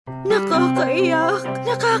Nakakaiyak,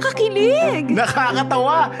 nakakakilig.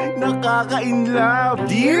 Nakakatawa, nakaka-inlove.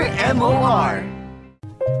 Dear MOR.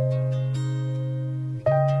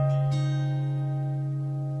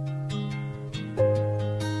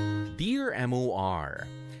 Dear MOR,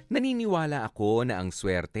 naniniwala ako na ang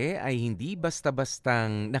swerte ay hindi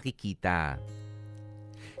basta-bastang nakikita.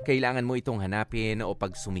 Kailangan mo itong hanapin o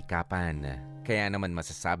pagsumikapan. Kaya naman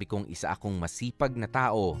masasabi kong isa akong masipag na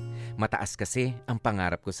tao. Mataas kasi ang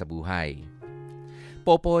pangarap ko sa buhay.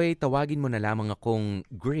 Popoy, tawagin mo na lamang akong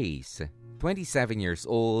Grace. 27 years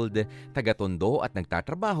old, taga-Tondo at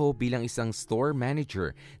nagtatrabaho bilang isang store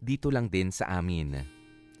manager dito lang din sa amin.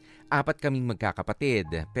 4 kaming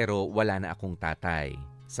magkakapatid pero wala na akong tatay.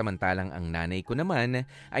 Samantalang ang nanay ko naman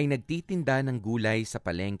ay nagtitinda ng gulay sa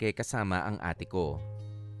palengke kasama ang ate ko.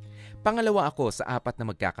 Pangalawa ako sa 4 na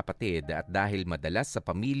magkakapatid at dahil madalas sa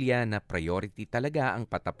pamilya na priority talaga ang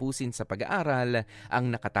patapusin sa pag-aaral ang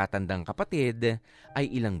nakatatandang kapatid, ay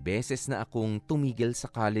ilang beses na akong tumigil sa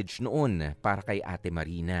college noon para kay Ate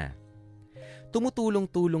Marina.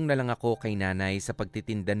 Tumutulong-tulong na lang ako kay nanay sa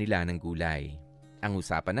pagtitinda nila ng gulay. Ang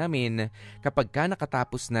usapan namin, kapag ka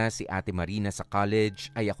nakatapos na si Ate Marina sa college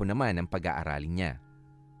ay ako naman ang pag-aaralin niya.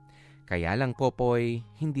 Kaya lang Popoy,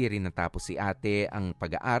 hindi rin natapos si ate ang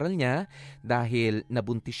pag-aaral niya dahil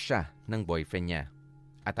nabuntis siya ng boyfriend niya.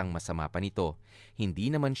 At ang masama pa nito,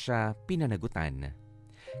 hindi naman siya pinanagutan.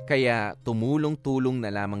 Kaya tumulong-tulong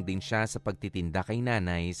na lamang din siya sa pagtitinda kay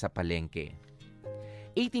nanay sa palengke.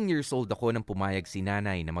 18 years old ako nang pumayag si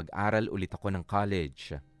nanay na mag-aral ulit ako ng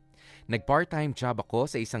college. Nag-part-time job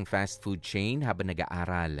ako sa isang fast food chain habang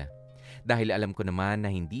nag-aaral. Dahil alam ko naman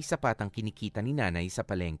na hindi sapat ang kinikita ni nanay sa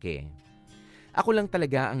palengke. Ako lang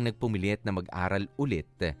talaga ang nagpumilit na mag-aral ulit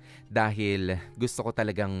dahil gusto ko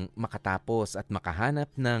talagang makatapos at makahanap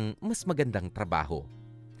ng mas magandang trabaho.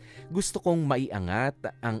 Gusto kong maiangat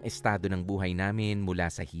ang estado ng buhay namin mula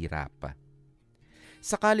sa hirap.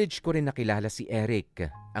 Sa college ko rin nakilala si Eric,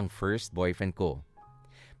 ang first boyfriend ko.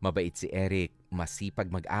 Mabait si Eric, masipag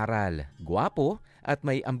mag-aral, gwapo at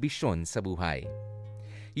may ambisyon sa buhay.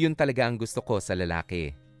 Yun talaga ang gusto ko sa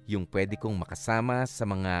lalaki, yung pwede kong makasama sa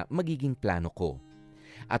mga magiging plano ko.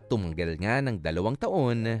 At tumanggal nga ng 2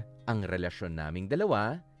 taon ang relasyon naming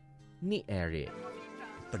dalawa ni Eric.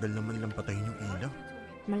 Tagal naman nilang patayin yung ilaw.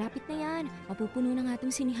 Malapit na yan. Mapupuno na nga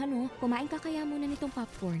itong sinihan, oh. Kumain ka kaya muna nitong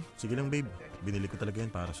popcorn. Sige lang babe, binili ko talaga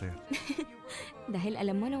yan para sa'yo. Dahil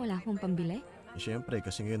alam mo na wala akong pambili? Siyempre,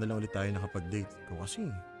 kasi ngayon na lang ulit tayo nakapag-date. Ikaw kasi,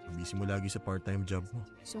 busy mo lagi sa part-time job mo.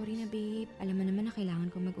 Sorry na babe. Alam mo naman na kailangan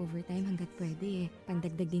ko mag-overtime hanggat pwede eh.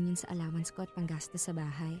 Pandagdag din yun sa allowance ko at panggastos sa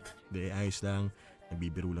bahay. Di, ayos lang.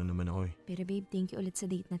 Nabibiro lang naman ako eh. Pero babe, thank you ulit sa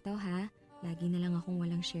date na to ha. Lagi na lang akong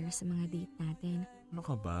walang share sa mga date natin. Ano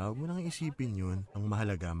ka ba? Huwag mo nang isipin yun. Ang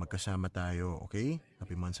mahalaga, magkasama tayo, okay?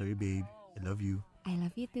 Happy monthsary babe. I love you. I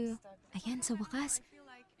love you too. Ayan, sa wakas.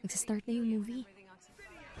 Nagsastart na yung movie.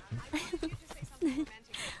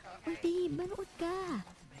 Uy babe, manood ka.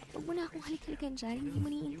 Huwag mo na akong halik-halikan dyan. Hindi mo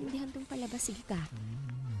naiintindihan tong palabas. Sige ka.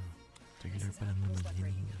 Trailer pa lang naman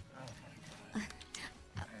yun.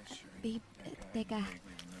 Babe, teka.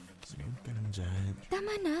 Sinood ka lang dyan.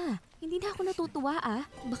 Tama na. Hindi na ako natutuwa ah.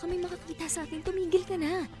 Baka may makakita sa atin. Tumigil ka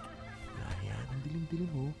na. Ayan, ang dilim-dilim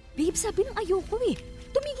mo. Babe, sabi ng ayoko eh.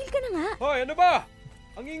 Tumigil ka na nga. Hoy, ano ba?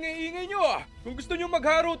 Ang ingay-ingay nyo ah. Kung gusto nyo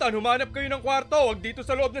magharutan, humanap kayo ng kwarto. Huwag dito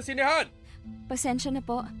sa loob ng sinehan. Pasensya na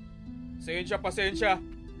po. Pasensya.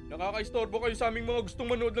 Nakaka-istorbo kayo sa aming mga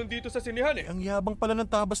gustong manood lang dito sa sinehan eh. Ang yabang pala ng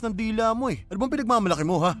tabas ng dila mo eh. Ano bang pinagmamalaki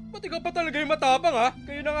mo ha? Pati ka pa talaga yung matapang ha.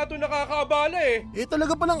 Kayo na nga ito nakakaabala eh.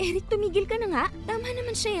 Talaga palang... Eric, tumigil ka na nga. Tama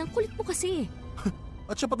naman siya. Ang kulit mo kasi.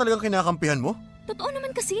 At siya pa talagang kinakampihan mo? Totoo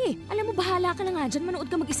naman kasi. Alam mo, bahala ka na nga dyan.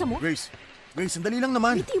 Manood ka mag-isa mo. Grace, sandali lang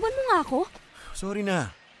naman. Bitiwan mo nga ako. Sorry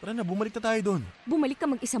na. Tara na, bumalik na tayo doon. Bumalik ka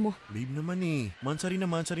mag-isa mo. Babe naman eh. Mansari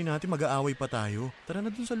natin, mag-aaway pa tayo. Tara na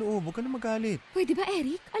doon sa loob, huwag ka na magalit. Pwede ba,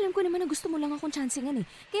 Eric? Alam ko naman na gusto mo lang akong chancingan eh.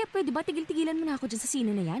 Kaya pwede ba tigil-tigilan mo na ako dyan sa sine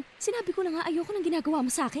na yan? Sinabi ko na nga ayoko nang ginagawa mo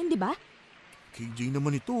sa akin, di ba? KJ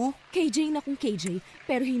naman ito oh. KJ na kung KJ,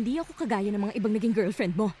 pero hindi ako kagaya ng mga ibang naging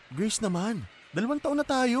girlfriend mo. Grace naman, 2 taon na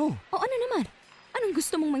tayo. O ano naman? Anong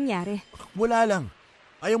gusto mong mangyari? Wala lang.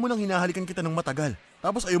 Ayaw mo nang hinahalikan kita ng matagal.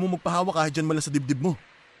 Tapos ayaw mo magpahawa kahit dyan malang sa dibdib mo.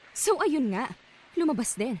 So ayun nga,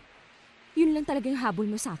 lumabas din. Yun lang talaga yung habol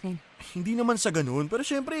mo sa akin. Hindi naman sa ganun, pero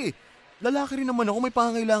syempre, lalaki rin naman ako, may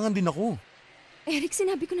pangangailangan din ako. Eric,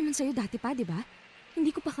 sinabi ko naman sa'yo dati pa, di ba?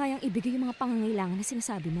 Hindi ko pa kayang ibigay yung mga pangangailangan na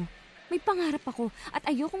sinasabi mo. May pangarap ako at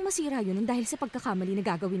ayokong masira yun dahil sa pagkakamali na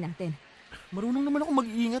gagawin natin. Marunong naman ako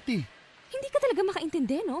mag-iingat eh. Hindi ka talaga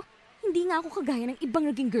makaintindi, no? Hindi nga ako kagaya ng ibang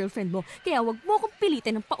naging girlfriend mo, kaya wag mo akong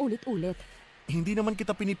pilitin ng paulit-ulit. Hindi naman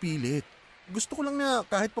kita pinipilit. Gusto ko lang na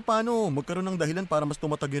kahit papano magkaroon ng dahilan para mas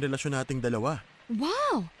tumatag yung relasyon nating dalawa.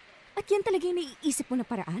 Wow! At yan talaga yung naiisip mo na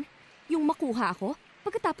paraan? Yung makuha ako?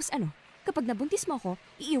 Pagkatapos ano? Kapag nabuntis mo ako,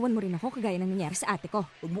 iiwan mo rin ako kagaya ng nangyari sa ate ko.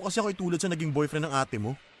 Huwag mo kasi ako itulad sa naging boyfriend ng ate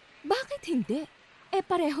mo. Bakit hindi?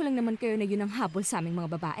 Pareho lang naman kayo na yun ang habol sa aming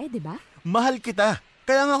mga babae, di ba? Mahal kita.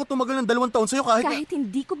 Kaya nga ako tumagal ng 2 taon sa'yo kahit... Kahit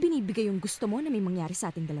hindi ko binibigay yung gusto mo na may mangyari sa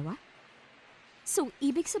ating dalawa? So,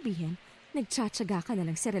 ibig sabihin, nagtsatsaga ka na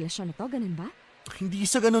lang sa relasyon na to, ganun ba? Hindi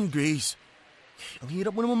sa ganun, Grace. Ang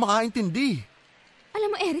hirap mo naman makaintindi.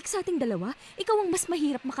 Alam mo, Eric, sa ating dalawa, ikaw ang mas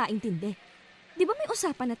mahirap makaintindi. Di ba may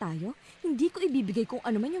usapan na tayo? Hindi ko ibibigay kung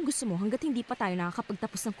ano man yung gusto mo hanggat hindi pa tayo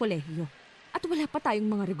nakakapagtapos ng kolehiyo. At wala pa tayong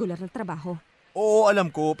mga regular na trabaho. Oo, alam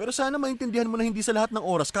ko. Pero sana maintindihan mo na hindi sa lahat ng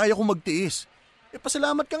oras kaya kong magtiis.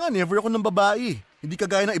 Pasalamat ka nga, never ako ng babae. Hindi ka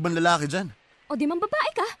gaya ng ibang lalaki dyan. O di man babae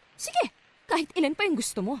ka? Sige, kahit ilan pa yung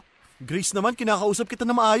gusto mo. Grace naman, kinakausap kita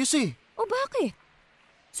na maayos eh. O bakit?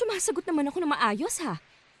 Sumasagot naman ako na maayos ha.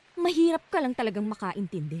 Mahirap ka lang talagang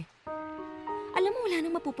makaintindi. Alam mo, wala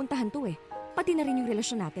nang mapupuntahan to eh. Pati na rin yung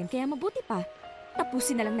relasyon natin, kaya mabuti pa.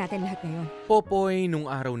 Tapusin na lang natin lahat ngayon. Popoy,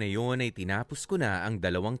 nung araw na yon ay tinapos ko na ang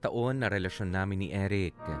 2 taon na relasyon namin ni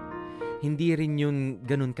Eric. Hindi rin yun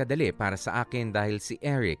ganun kadali para sa akin dahil si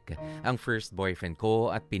Eric ang first boyfriend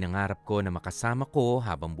ko at pinangarap ko na makasama ko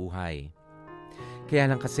habang buhay.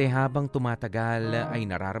 Kaya lang kasi habang tumatagal ay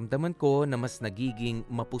nararamdaman ko na mas nagiging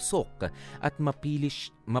mapusok at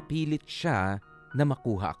mapilit siya na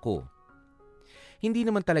makuha ako. Hindi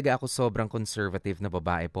naman talaga ako sobrang conservative na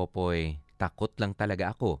babae, Popoy. Takot lang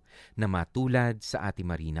talaga ako na matulad sa Ate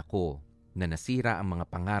Marina ko na nasira ang mga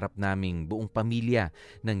pangarap naming buong pamilya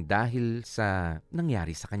nang dahil sa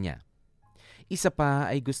nangyari sa kanya. Isa pa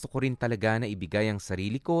ay gusto ko rin talaga na ibigay ang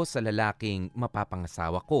sarili ko sa lalaking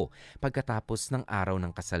mapapangasawa ko pagkatapos ng araw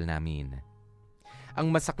ng kasal namin.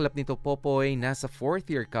 Ang masaklap nito, Popoy, nasa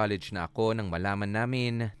 4th year college na ako nang malaman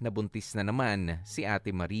namin na buntis na naman si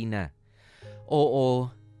Ate Marina. Oo,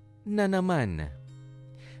 na naman.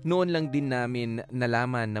 Noon lang din namin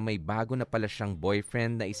nalaman na may bago na pala siyang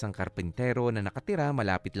boyfriend na isang karpentero na nakatira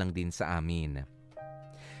malapit lang din sa amin.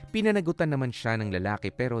 Pinanagutan naman siya ng lalaki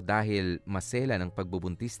pero dahil masela ng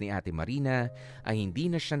pagbubuntis ni Ate Marina ay hindi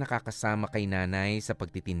na siya nakakasama kay nanay sa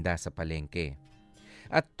pagtitinda sa palengke.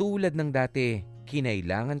 At tulad ng dati,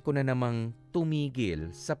 kinailangan ko na namang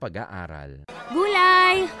tumigil sa pag-aaral.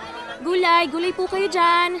 Gulay! Gulay po kayo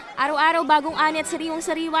dyan. Araw-araw bagong ani at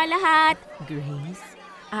sariwang-sariwa lahat. Grace,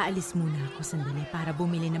 aalis muna ako sandali para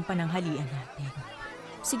bumili ng pananghalian natin.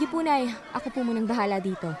 Sige po, Nay. Ako po munang bahala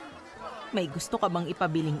dito. May gusto ka bang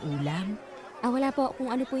ipabiling ulam? Wala po. Kung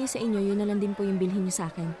ano po yung sa inyo, yun na lang din po yung bilhin niyo sa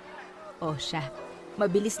akin. O siya,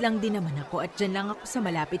 mabilis lang din naman ako at dyan lang ako sa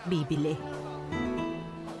malapit bibili.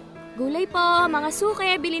 Gulay po, mga suke,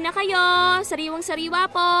 bili na kayo. Sariwang-sariwa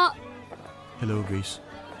po. Hello, Grace.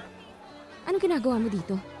 Anong ginagawa mo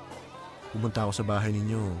dito? Pumunta ako sa bahay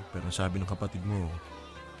ninyo, pero sabi ng kapatid mo,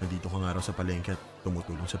 nandito ka nga raw sa palengke at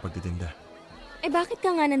tumutulong sa pagtitinda. Bakit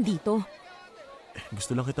ka nga nandito?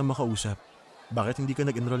 Gusto lang kitang makausap. Bakit hindi ka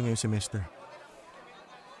nag-enroll ngayong semester?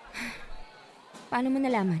 Paano mo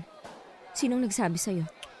nalaman? Sinong nagsabi sa'yo?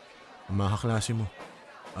 Ang mga kaklase mo.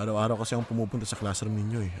 Araw-araw kasi akong pumupunta sa classroom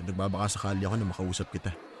ninyo at nagbabaka sakali ako na makausap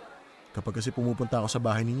kita. Kapag kasi pumupunta ako sa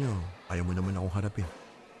bahay ninyo, ayaw mo naman akong harapin.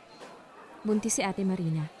 Buntis si Ate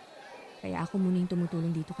Marina. Kaya ako muna yung tumutulong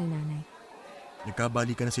dito kay nanay.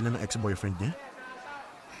 Nagkabalikan na sila ng ex-boyfriend niya?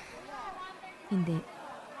 Hindi.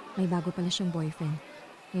 May bago pala siyang boyfriend.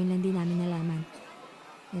 Ngayon lang din namin nalaman.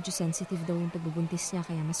 Medyo sensitive daw yung pagbubuntis niya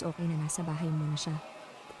kaya mas okay na nasa bahay muna siya.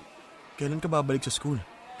 Kailan ka babalik sa school?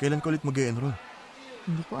 Kailan ka ulit mag-e-enroll?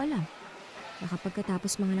 Hindi ko alam. Baka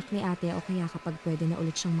pagkatapos manganak ni ate o kaya kapag pwede na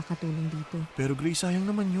ulit siyang makatulong dito. Pero Grace, sayang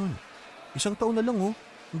naman yun. 1 taon na lang oh.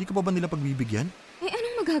 Hindi ka ba nila pagbibigyan?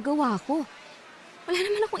 Anong magagawa ko? Wala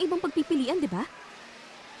naman akong ibang pagpipilian, di ba?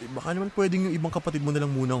 Baka naman pwedeng yung ibang kapatid mo na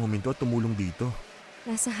lang muna ang huminto at tumulong dito.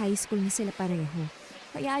 Nasa high school na sila pareho.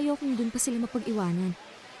 Kaya ayaw kong dun pa sila mapag-iwanan.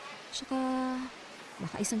 Tsaka,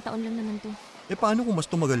 baka 1 taon lang naman to. Paano kung mas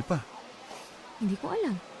tumagal pa? Hindi ko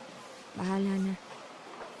alam. Bahala na.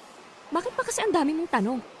 Bakit pa kasi ang dami mong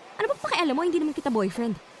tanong? Ano bang pakialam mo, hindi naman kita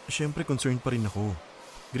boyfriend? Siyempre, concerned pa rin ako.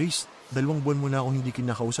 Grace, 2 buwan mo na akong hindi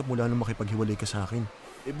kinakausap mula nung makipaghiwalay ka sa akin.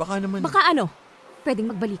 Baka naman... Baka ano?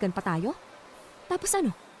 Pwedeng magbalikan pa tayo? Tapos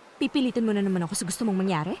ano? Pipilitin mo na naman ako sa gusto mong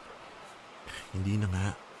mangyari? Hindi na nga.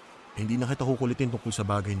 Hindi na kita kukulitin tungkol sa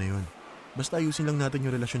bagay na yon. Basta ayusin lang natin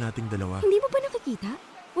yung relasyon nating dalawa. Hindi mo ba nakikita?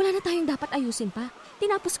 Wala na tayong dapat ayusin pa.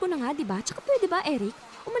 Tinapos ko na nga, di ba? Tsaka pwede ba, Eric?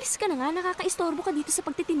 Umalis ka na nga, nakakaistorbo ka dito sa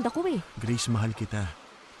pagtitinda ko eh. Grace, mahal kita.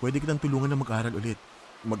 pwede kitang tulungan na mag-aral ulit.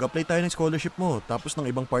 Mag-apply tayo ng scholarship mo tapos ng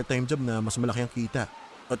ibang part-time job na mas malaki ang kita.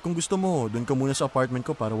 At kung gusto mo, doon ka muna sa apartment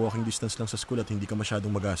ko para walking distance lang sa school at hindi ka masyadong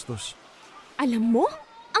magastos. Alam mo,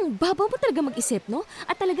 ang babaw mo talaga mag-isip, no?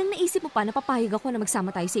 At talagang naisip mo pa na papayag ako na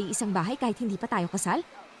magsama tayo sa isang bahay kahit hindi pa tayo kasal?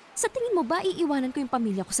 Sa tingin mo ba iiwanan ko yung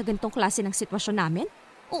pamilya ko sa ganitong klase ng sitwasyon namin?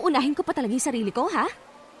 Uunahin ko pa talaga yung sarili ko, ha?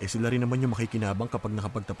 Sila rin naman yung makikinabang kapag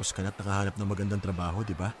nakapagtapos ka na at nakahanap ng magandang trabaho,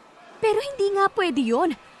 di ba? Pero hindi nga pwede yun.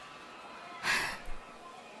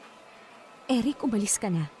 Eric, umalis ka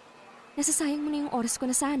na. Nasasayang mo na yung oras ko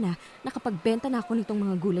na sana nakapagbenta na ako nitong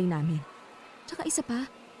mga gulay namin. Tsaka isa pa,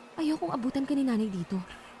 ayokong abutan ka ni nanay dito.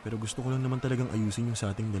 Pero gusto ko lang naman talagang ayusin yung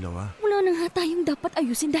sa ating dalawa. Wala na nga tayong dapat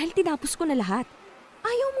ayusin dahil tinapos ko na lahat.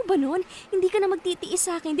 Ayaw mo ba nun? Hindi ka na magtitiis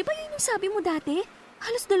sa akin. Di ba yun yung sabi mo dati?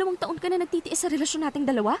 Halos 2 taon ka na nagtitiis sa relasyon nating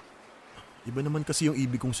dalawa? Iba naman kasi yung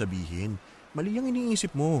ibig kong sabihin. Mali ang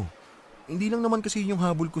iniisip mo. Hindi lang naman kasi yung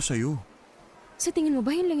habol ko sa'yo. Sa tingin mo ba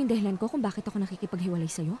yun lang yung dahilan ko kung bakit ako nakikipaghiwalay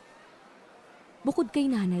sa'yo? Bukod kay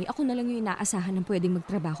nanay, ako na lang yung inaasahan ng pwedeng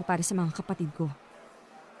magtrabaho para sa mga kapatid ko.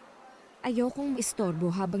 Ayokong maistorbo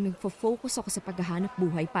habang nagfo-focus ako sa paghahanap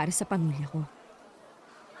buhay para sa pamilya ko.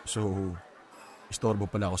 So, istorbo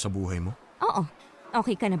pala ako sa buhay mo? Oo.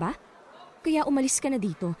 Okay ka na ba? Kaya umalis ka na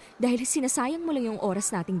dito dahil sinasayang mo lang yung oras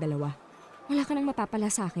nating dalawa. Wala ka nang mapapala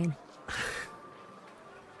sa akin.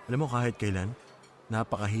 Alam mo kahit kailan,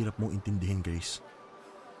 napakahirap mong intindihin, Grace.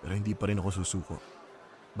 Pero hindi pa rin ako susuko.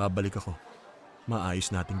 Babalik ako. Maayos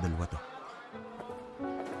nating dalawa to.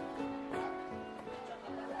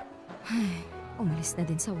 Umalis na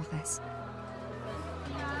din sa wakas.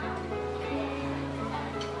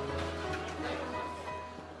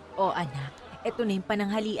 O anak, eto na yung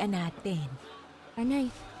pananghalian natin. Anay,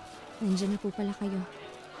 nandyan na po pala kayo.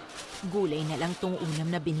 Gulay na lang tong ulam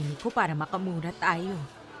na binili ko para makamura tayo.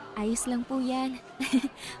 Ayos lang po yan.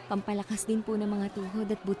 Pampalakas din po ng mga tuhod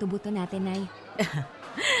at buto-buto natin, Nay.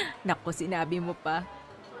 Naku, sinabi mo pa.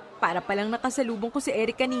 Para palang nakasalubong ko si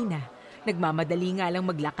Eric kanina. Nagmamadali nga lang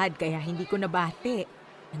maglakad kaya hindi ko nabati.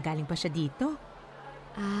 Nanggaling pa siya dito.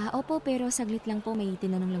 Opo, pero saglit lang po, may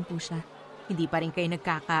tinanong lang po siya. Hindi pa rin kayo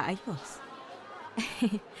nagkakaayos.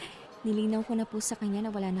 Nilinaw ko na po sa kanya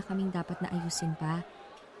na wala na kaming dapat na ayusin pa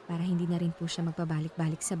para hindi na rin po siya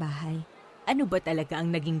magpabalik-balik sa bahay. Ano ba talaga ang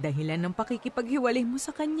naging dahilan ng pakikipaghiwalay mo sa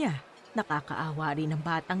kanya? Nakakaawa rin ang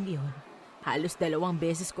batang yon. Halos 2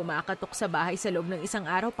 beses kumakatok sa bahay sa loob ng isang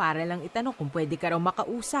araw para lang itanong kung pwede ka raw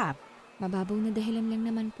makausap. Mababaw na dahilan lang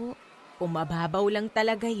naman po. Kung mababaw lang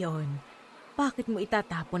talaga yon, bakit mo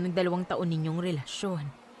itatapon ng 2 taon ninyong relasyon?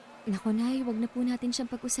 Naku, Nay, wag na po natin siyang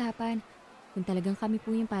pag-usapan. Kung talagang kami po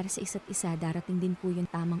yung para sa isa't isa, darating din po yung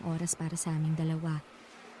tamang oras para sa aming dalawa.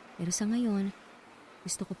 Pero sa ngayon,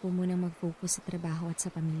 gusto ko po munang mag-focus sa trabaho at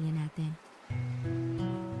sa pamilya natin.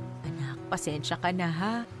 Anak, pasensya ka na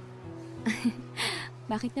ha.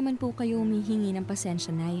 Bakit naman po kayo humihingi ng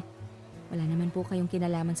pasensya, Nay? Wala naman po kayong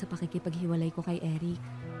kinalaman sa pakikipaghiwalay ko kay Eric.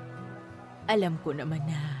 Alam ko naman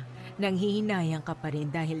na nanghihinayang ka pa rin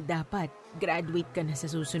dahil dapat graduate ka na sa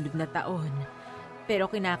susunod na taon. Pero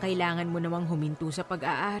kinakailangan mo namang huminto sa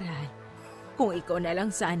pag-aaral. Kung ikaw na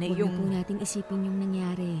lang sana Huwag yung... na po natin isipin yung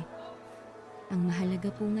nangyari. Ang mahalaga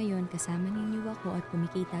po ngayon, kasama ninyo ako at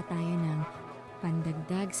kumikita tayo ng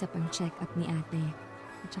pandagdag sa pang-check up ni ate.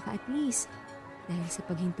 At saka at least, dahil sa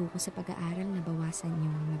paghinto ko sa pag-aaral, nabawasan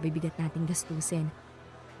yung mabibigat nating gastusin.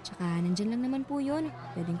 Tsaka nandyan lang naman po yun.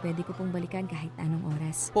 Pwedeng-pwede ko pong balikan kahit anong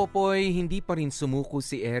oras. Popoy, hindi pa rin sumuko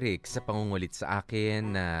si Eric sa pangungulit sa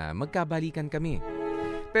akin na magkabalikan kami.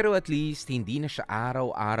 Pero at least hindi na siya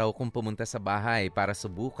araw-araw kung pumunta sa bahay para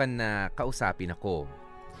subukan na kausapin ako.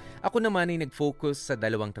 Ako naman ay nag-focus sa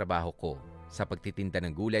 2 trabaho ko, sa pagtitinda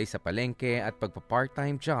ng gulay sa palengke at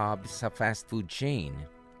pagpa-part-time job sa fast food chain.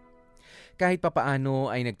 Kahit papaano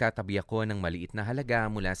ay nagtatabi ako ng maliit na halaga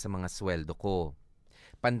mula sa mga sweldo ko.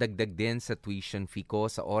 Pandagdag din sa tuition fee ko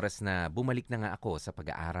sa oras na bumalik na nga ako sa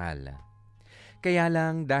pag-aaral. Kaya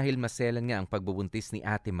lang dahil maselan nga ang pagbubuntis ni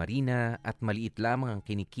Ate Marina at maliit lamang ang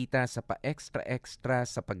kinikita sa pa-extra-extra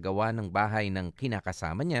sa paggawa ng bahay ng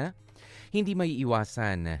kinakasama niya, hindi may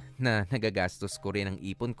iwasan na nagagastos ko rin ang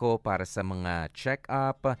ipon ko para sa mga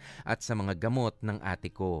check-up at sa mga gamot ng ate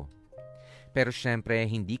ko. Pero syempre,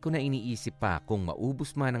 hindi ko na iniisip pa kung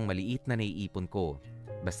maubos man ang maliit na naiipon ko.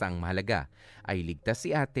 Basta ang mahalaga ay ligtas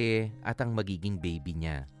si ate at ang magiging baby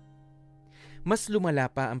niya. Mas lumala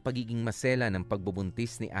pa ang pagiging masela ng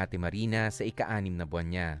pagbubuntis ni Ate Marina sa ika-6 na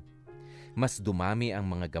buwan niya. Mas dumami ang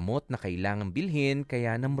mga gamot na kailangang bilhin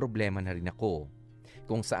kaya namroblema na rin ako.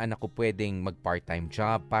 Kung saan ako pwedeng mag-part-time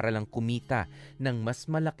job para lang kumita ng mas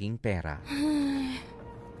malaking pera.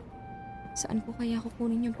 Saan ko kaya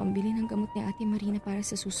kukunin yung pambili ng gamot ni Ate Marina para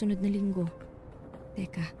sa susunod na linggo?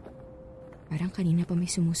 Teka, parang kanina pa may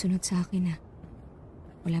sumusunod sa akin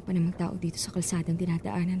Wala pa namang tao dito sa kalsadang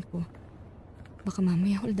dinadaanan ko. Baka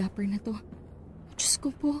mamaya hold-upper na to. Diyos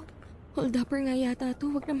ko po, hold-upper nga yata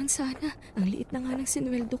to. Wag naman sana. Ang liit na nga ng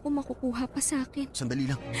sinweldo ko makukuha pa sa akin. Sandali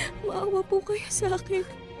lang. Maawa po kayo sa akin.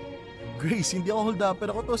 Grace, hindi ako hold-upper.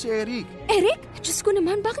 Ako to si Eric. Eric? Diyos ko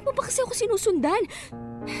naman, bakit mo ba kasi ako sinusundan?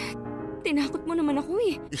 Tinakot mo naman ako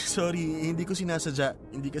Sorry, hindi ko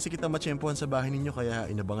sinasadya. Hindi kasi kita matsyempohan sa bahay ninyo kaya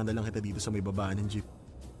inabangan na lang kita dito sa may babaan ng jeep.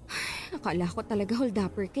 Akala ko talaga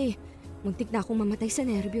hold-upper ka Muntik na akong mamatay sa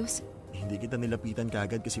nervyos. Hindi kita nilapitan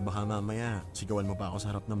kagad kasi baka mamaya sigawan mo pa ako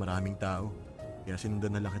sa harap ng maraming tao. Kaya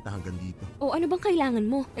sinundan na lang kita hanggang dito. O ano bang kailangan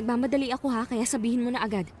mo? Nagmamadali ako kaya sabihin mo na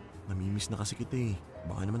agad. Namimiss na kasi kita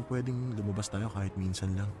Baka naman pwedeng lumabas tayo kahit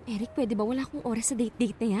minsan lang. Eric, pwede ba wala akong oras sa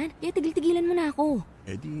date-date na yan? Kaya tigil-tigilan mo na ako.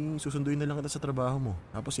 Di susunduin na lang kita sa trabaho mo.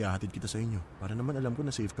 Tapos ihahatid kita sa inyo. Para naman alam ko na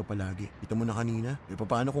safe ka palagi. Kita mo na kanina.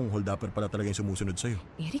 Paano kung hold-upper pala talaga yung sumusunod sa'yo?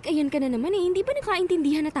 Eric, ayan ka na naman Hindi ba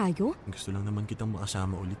nagkaintindihan na tayo? Gusto lang naman kitang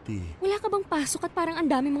makasama ulit Wala ka bang pasok at parang ang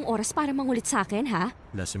dami mong oras para mangulit sa akin, ha?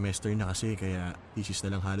 Last semester na kasi kaya thesis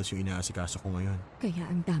na lang halos yung inaasikaso ko ngayon. Kaya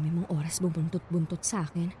ang dami mong oras bubuntot-buntot sa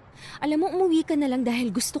akin. Alam mo, umuwi ka na lang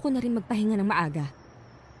dahil gusto ko na rin magpahinga ng maaga.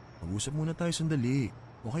 Mag-usap muna tayo sandali.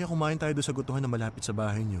 O kaya kumain tayo doon sa gutuhan na malapit sa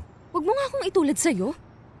bahay niyo. Huwag mo nga akong itulad sa'yo.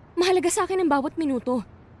 Mahalaga sa akin ang bawat minuto.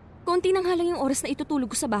 Konti nang halang yung oras na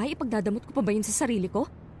itutulog ko sa bahay, ipagdadamot ko pa ba yun sa sarili ko?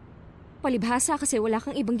 Palibhasa kasi wala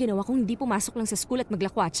kang ibang ginawa kung hindi pumasok lang sa school at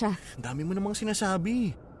maglakwatsa. Ang dami mo namang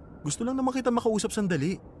sinasabi. Gusto lang naman kita makausap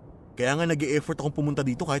sandali. Kaya nga nag-e-effort akong pumunta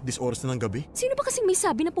dito kahit this oras na ng gabi. Sino ba kasing may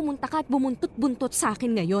sabi na pumunta ka at bumuntot-buntot sa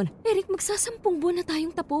akin ngayon? Eric, magsasampung buwan na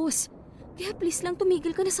tayong tapos. Kaya please lang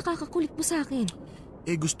tumigil ka na sa kakakulit mo sa akin.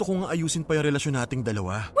 Gusto ko nga ayusin pa yung relasyon nating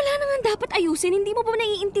dalawa. Wala na nga dapat ayusin, hindi mo ba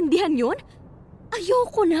naiintindihan yun?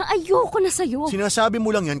 Ayoko na sa'yo. Sinasabi mo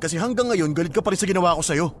lang yan kasi hanggang ngayon galit ka pa rin sa ginawa ko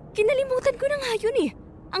sa'yo. Kinalimutan ko na nga yun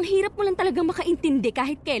Ang hirap mo lang talagang makaintindi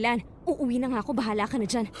kahit kailan. Uuwi na nga ako, bahala ka na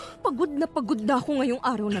dyan. Pagod na ako ngayong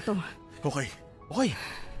araw na to. Okay.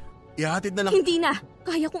 Ihahatid na lang. Hindi na.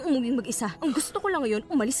 Kaya kong umuwing mag-isa. Ang gusto ko lang ngayon,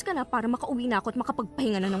 umalis ka na para makauwi na ako at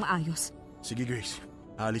makapagpahinga na ng maayos. Sige Grace,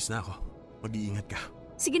 aalis na ako. Mag-iingat ka.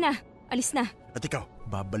 Sige na, alis na. At ikaw,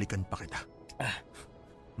 babalikan pa kita.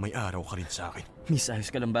 May araw ka rin sa akin. Miss, ayos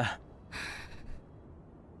ka lang ba?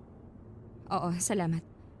 Oo, salamat.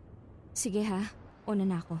 Sige ha, una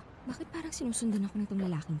na ako. Bakit parang sinusundan ako nitong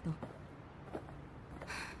lalaking to?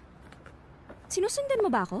 Sinusundan mo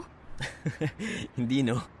ba ako? Hindi,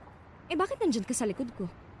 no? Bakit nandyan ka sa likod ko?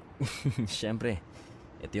 Siyempre,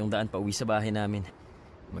 ito yung daan pa uwi sa bahay namin.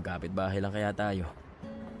 Magkapit bahay lang kaya tayo.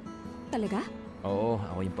 Talaga? Oo,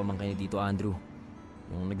 ako yung pamangkin ni Tito Andrew.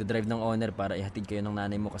 Yung nagdadrive ng owner para ihatid kayo ng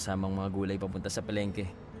nanay mo kasamang mga gulay papunta sa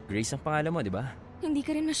palengke. Grace ang pangalan mo, di ba? Hindi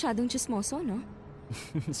ka rin masyadong chismoso, no?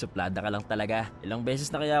 Suplada ka lang talaga. Ilang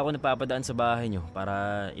beses na kaya ako napapadaan sa bahay nyo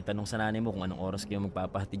para itanong sa nanay mo kung anong oras kayo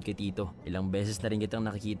magpapahatid kay Tito. Ilang beses na rin kitang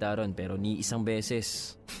nakikita ron pero ni isang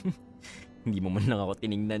beses. Hindi mo man lang ako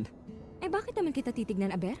tiningnan. Bakit naman kita titignan,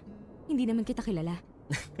 Aber? Hindi naman kita kilala.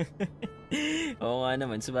 Oo nga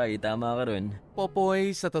naman, sabagay, tama ka ron.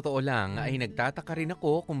 Popoy, sa totoo lang ay nagtataka rin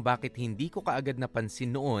ako kung bakit hindi ko kaagad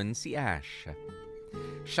napansin noon si Ash.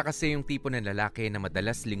 Siya kasi yung tipo ng lalaki na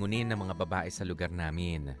madalas lingunin ng mga babae sa lugar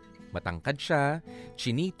namin. Matangkad siya,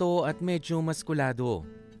 chinito at medyo maskulado.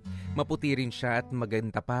 Maputi rin siya at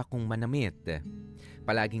maganda pa kung manamit.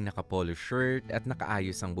 Palaging naka-polo shirt at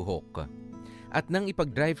nakaayos ang buhok. At nang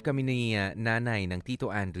ipag-drive kami ni nanay ng Tito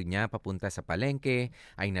Andrew niya papunta sa palengke,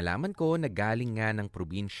 ay nalaman ko na galing nga ng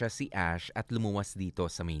probinsya si Ash at lumuwas dito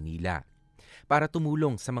sa Maynila para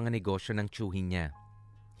tumulong sa mga negosyo ng tiyuhin niya.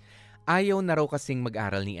 Ayaw na raw kasing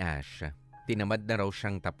mag-aral ni Ash. Tinamad na raw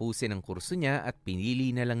siyang tapusin ang kurso niya at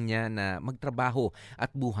pinili na lang niya na magtrabaho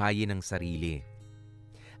at buhayin ang sarili.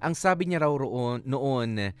 Ang sabi niya raw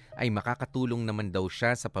noon ay makakatulong naman daw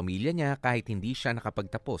siya sa pamilya niya kahit hindi siya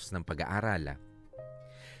nakapagtapos ng pag-aaral.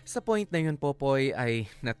 Sa point na yun, Popoy, ay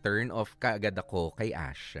na-turn off kaagad ako kay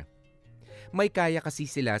Ash. May kaya kasi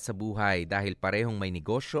sila sa buhay dahil parehong may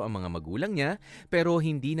negosyo ang mga magulang niya pero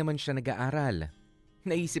hindi naman siya nag-aaral.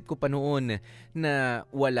 Naisip ko pa noon na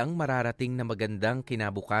walang mararating na magandang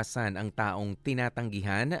kinabukasan ang taong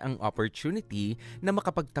tinatanggihan ang opportunity na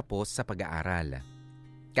makapagtapos sa pag-aaral.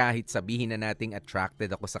 Kahit sabihin na nating attracted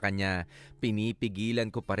ako sa kanya, pinipigilan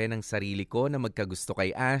ko pa rin ang sarili ko na magkagusto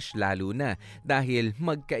kay Ash lalo na dahil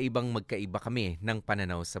magkaiba kami ng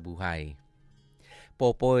pananaw sa buhay.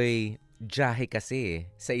 Popoy, jahe kasi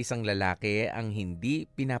sa isang lalaki ang hindi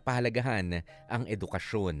pinapahalagahan ang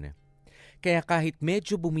edukasyon. Kaya kahit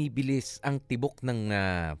medyo bumibilis ang tibok ng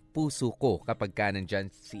puso ko kapag ka nandyan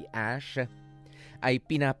si Ash, ay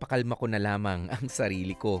pinapakalma ko na lamang ang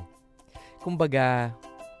sarili ko. Kumbaga,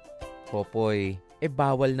 Popoy,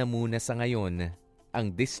 bawal na muna sa ngayon ang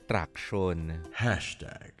distraction.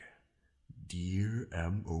 Dear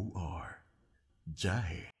MOR.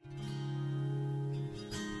 Jahe.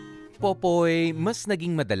 Popoy, mas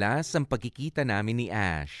naging madalas ang pagkikita namin ni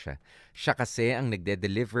Ash. Siya kasi ang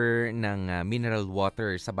nagde-deliver ng mineral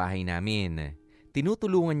water sa bahay namin.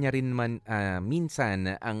 Tinutulungan niya rin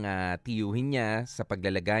minsan ang tiyuhin niya sa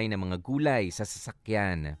paglalagay ng mga gulay sa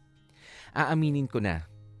sasakyan. Aaminin ko na,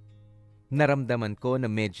 naramdaman ko na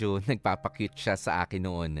medyo nagpapakyut siya sa akin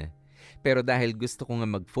noon. Pero dahil gusto ko nga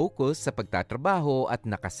mag-focus sa pagtatrabaho at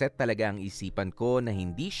nakaset talaga ang isipan ko na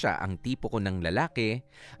hindi siya ang tipo ko ng lalaki,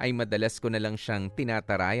 ay madalas ko na lang siyang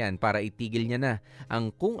tinatarayan para itigil niya na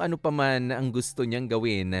ang kung ano pa man ang gusto niyang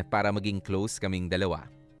gawin para maging close kaming dalawa.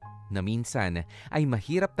 Na minsan ay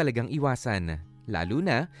mahirap talagang iwasan, lalo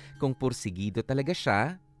na kung pursigido talaga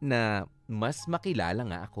siya na mas makilala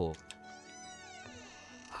nga ako.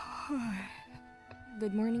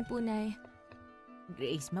 Good morning po, Nay.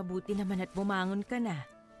 Grace, mabuti naman at bumangon ka na.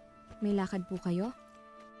 May lakad po kayo?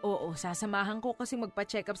 Oo, sasamahan ko kasi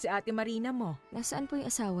magpa-check up si Ate Marina mo. Nasaan po yung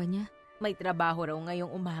asawa niya? May trabaho raw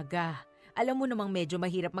ngayong umaga. Alam mo namang medyo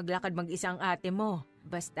mahirap maglakad mag-isa ang ate mo.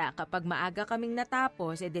 Basta kapag maaga kaming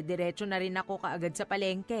natapos, dediretso na rin ako kaagad sa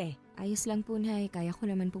palengke. Ayos lang po, Nay. Kaya ko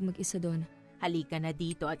naman po mag-isa doon. Halika na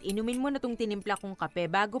dito at inumin mo na tong tinimpla kong kape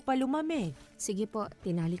bago pa lumamig. Sige po,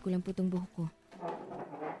 tinali ko lang po tong buhok ko.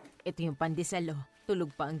 Ito yung pandesal, oh.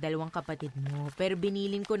 Tulog pa ang dalawang kapatid mo. Pero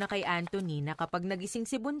biniling ko na kay Anthony na kapag nagising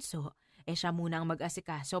si Bunso, siya muna ang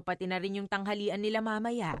mag-asikaso pati na rin yung tanghalian nila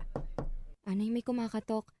mamaya. Anay, may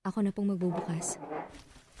kumakatok. Ako na pong magbubukas.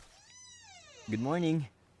 Good morning.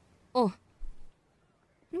 Oh,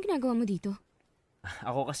 anong ginagawa mo dito?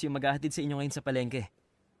 Ako kasi yung maghahatid sa inyo ngayon sa palengke.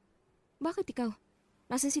 Bakit ikaw?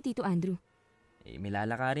 Nasaan si Tito Andrew? May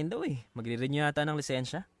lalakarin daw eh. Magre-renew yata ng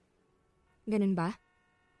lisensya. Ganun ba?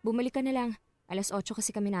 Bumalik ka na lang. 8:00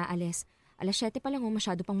 kasi kami naaalis. 7:00 pa lang,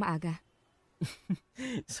 masyado pang maaga.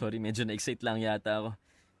 Sorry, medyo na-excite lang yata ako.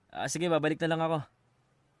 Sige, babalik na lang ako.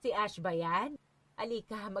 Si Ash ba yan?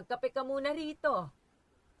 Alika, magkape ka muna rito.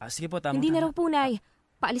 Sige po, tama. Hindi na raw po, Nay.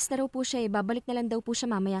 Paalis na raw po siya eh. Babalik na lang daw po siya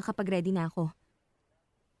mamaya kapag ready na ako.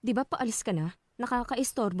 Di ba paalis ka na?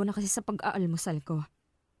 Nakakaistorbo na kasi sa pag-aalmusal ko.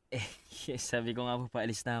 Yes, sabi ko nga po,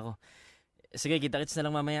 paalis na ako. Sige, kita-kits na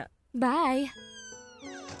lang mamaya. Bye!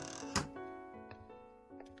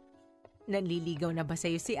 Nanliligaw na ba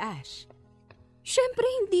sa'yo si Ash? Siyempre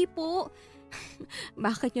hindi po.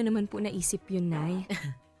 Bakit nyo naman po naisip yun, Nay?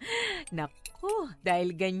 Nako,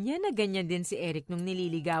 dahil ganyan na ganyan din si Eric nung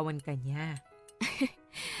nililigawan ka niya.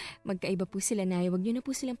 Magkaiba po sila, Nay. Huwag nyo na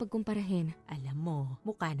po silang pagkumparahin. Alam mo,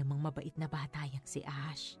 mukha namang mabait na bata yang si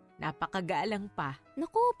Ash. Napakagalang pa.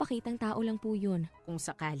 Naku, pakitang tao lang po yun. Kung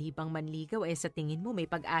sakali bang manligaw sa tingin mo may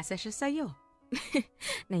pag-asa siya sa'yo.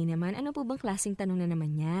 Nay naman, ano po bang klaseng tanong na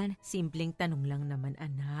naman yan? Simpleng tanong lang naman,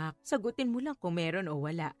 anak. Sagutin mo lang kung meron o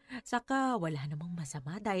wala. Saka wala namang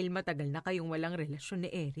masama dahil matagal na kayong walang relasyon ni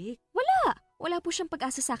Eric. Wala po siyang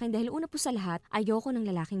pag-asa sa akin dahil una po sa lahat, ayoko ng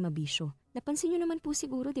lalaking mabisyo. Napansin niyo naman po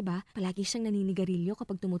siguro, di ba? Palagi siyang naninigarilyo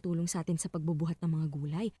kapag tumutulong sa atin sa pagbubuhat ng mga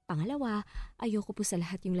gulay. Pangalawa, ayoko po sa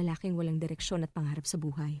lahat yung lalaking walang direksyon at pangarap sa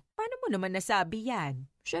buhay. Paano mo naman nasabi yan?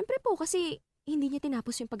 Siyempre po kasi hindi niya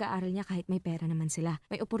tinapos yung pag-aaral niya kahit may pera naman sila.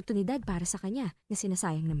 May oportunidad para sa kanya na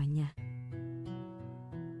sinasayang naman niya.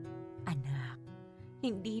 Anak,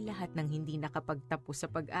 hindi lahat ng hindi nakapagtapos sa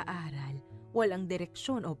pag-aaral walang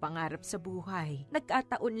direksyon o pangarap sa buhay.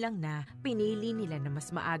 Nagkataon lang na pinili nila na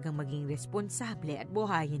mas maagang maging responsable at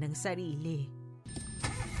buhayin ang sarili.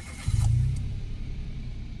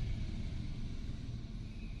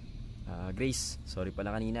 Grace, sorry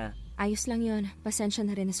pala kanina. Ayos lang yon. Pasensya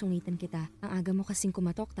na rin na sungitan kita. Ang aga mo kasing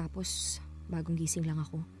kumatok tapos bagong gising lang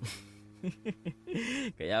ako.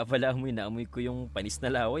 Kaya pala naamoy ko yung panis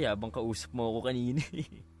na laway habang kausap mo ako kanina.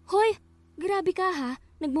 Hoy! Grabe ka ha.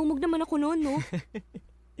 Nagmumug naman ako noon, no?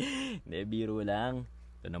 Hindi, biro lang.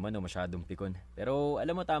 Ito naman masyadong pikon. Pero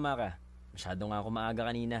alam mo, tama ka. Masyado nga ako maaga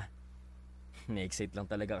kanina. Na-excite lang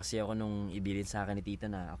talaga kasi ako nung ibilin sa akin ni tita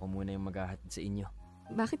na ako muna yung maghahatid sa inyo.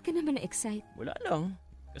 Bakit ka naman na-excite? Wala lang.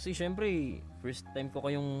 Kasi syempre, first time ko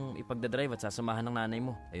kayong ipagdadrive at sasamahan ng nanay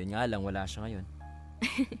mo. Ayun nga lang, wala siya ngayon.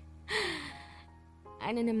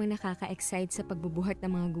 Ano namang nakaka-excite sa pagbubuhat ng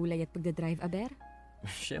mga gulay at pagdadrive, Aber?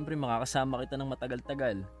 Syempre, makakasama kita ng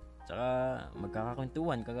matagal-tagal. Tsaka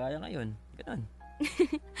magkakakwentuhan kagaya ngayon. Ganun.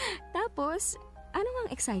 Tapos, ano ang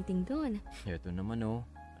exciting doon? Ito naman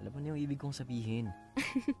Alam mo na yung ibig kong sabihin.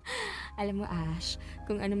 Alam mo, Ash,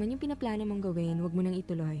 kung ano man yung pinaplano mong gawin, huwag mo nang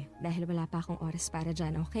ituloy. Dahil wala pa akong oras para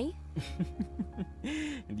dyan, okay?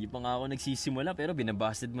 Hindi pa nga ako nagsisimula pero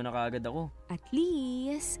binabasted mo na kaagad ako. At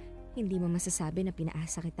least, hindi mo masasabi na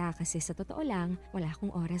pinaasa kita kasi sa totoo lang, wala akong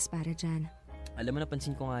oras para dyan. Alam mo,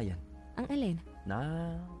 napansin ko nga yan. Ang alin? Na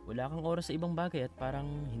wala kang oras sa ibang bagay at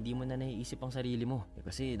parang hindi mo na naiisip ang sarili mo.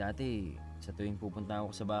 Kasi dati, sa tuwing pupunta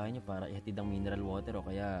ako sa bahay niyo para ihatid ang mineral water o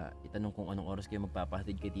kaya itanong kung anong oras kayo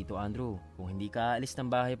magpapahatid kay Tito Andrew. Kung hindi ka alis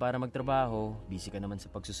ng bahay para magtrabaho, busy ka naman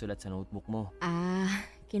sa pagsusulat sa notebook mo.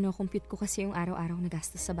 Kinocompute ko kasi yung araw-araw na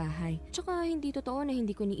gastos sa bahay. Tsaka hindi totoo na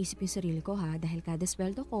hindi ko niisip yung sarili ko ha, dahil kada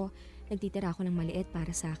sweldo ko, nagtitira ako ng maliit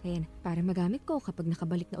para sa akin, para magamit ko kapag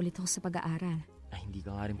nakabalik na ulit ako sa pag-aaral. Ay, hindi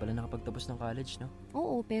ka nga rin pala nakapagtapos ng college, no?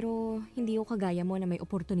 Oo, pero hindi ko kagaya mo na may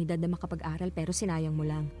oportunidad na makapag-aral pero sinayang mo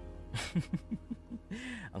lang.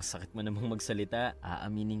 Ang sakit mo namang magsalita.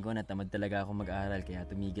 Aaminin ko na tamad talaga ako mag-aral kaya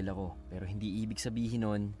tumigil ako. Pero hindi ibig sabihin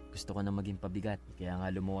nun, gusto ko na maging pabigat. Kaya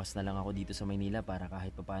nga lumuwas na lang ako dito sa Maynila para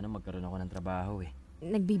kahit papaano magkaroon ako ng trabaho eh.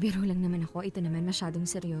 Nagbibiro lang naman ako, ito naman masyadong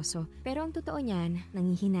seryoso. Pero ang totoo niyan,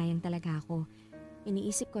 nangihinayang talaga ako.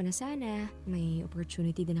 Iniisip ko na sana may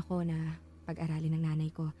opportunity din ako na pag-aralin ng nanay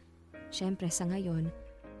ko. Siyempre sa ngayon,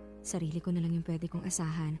 sarili ko na lang yung pwede kong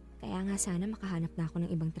asahan. Kaya nga sana makahanap na ako ng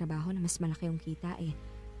ibang trabaho na mas malaki yung kita eh.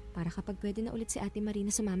 Para kapag pwede na ulit si Ate Marina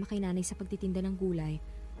sumama kay nanay sa pagtitinda ng gulay,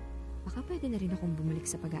 baka pwede na rin akong bumalik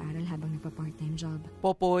sa pag-aaral habang nagpa-part-time job.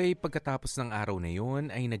 Popoy, pagkatapos ng araw na yun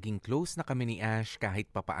ay naging close na kami ni Ash kahit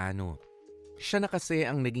papaano. Siya na kasi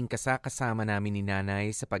ang naging kasama namin ni nanay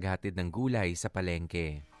sa paghatid ng gulay sa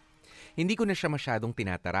palengke. Hindi ko na siya masyadong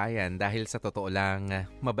tinatarayan dahil sa totoo lang,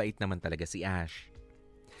 mabait naman talaga si Ash.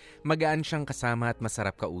 Magaan siyang kasama at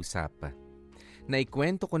masarap kausap.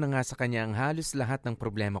 Naikwento ko na nga sa kanya ang halos lahat ng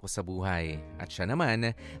problema ko sa buhay at siya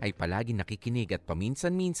naman ay palagi nakikinig at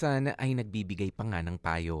paminsan-minsan ay nagbibigay pa nga ng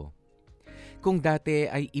payo. Kung dati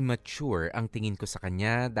ay immature ang tingin ko sa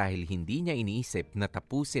kanya dahil hindi niya iniisip na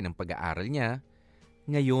tapusin ang pag-aaral niya,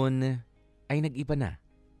 ngayon ay nag-iba na.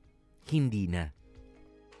 Hindi na.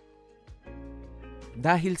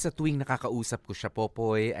 Dahil sa tuwing nakakausap ko siya,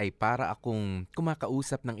 Popoy, ay para akong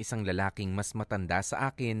kumakausap ng isang lalaking mas matanda sa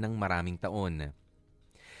akin ng maraming taon.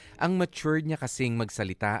 Ang matured niya kasing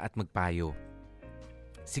magsalita at magpayo.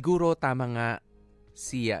 Siguro tama nga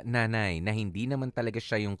si nanay na hindi naman talaga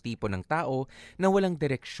siya yung tipo ng tao na walang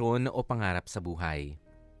direksyon o pangarap sa buhay.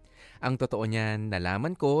 Ang totoo niyan,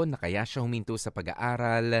 nalaman ko na kaya siya huminto sa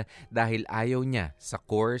pag-aaral dahil ayaw niya sa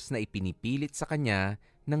course na ipinipilit sa kanya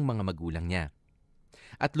ng mga magulang niya.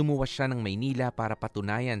 At lumuwas siya ng Maynila para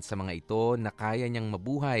patunayan sa mga ito na kaya niyang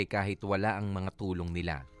mabuhay kahit wala ang mga tulong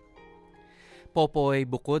nila. Popoy,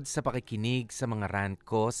 bukod sa pakikinig sa mga rant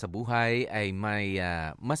ko sa buhay ay may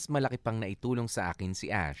mas malaki pang naitulong sa akin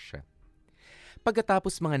si Ash.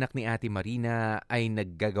 Pagkatapos manganak ni Ate Marina ay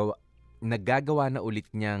nagagawa na ulit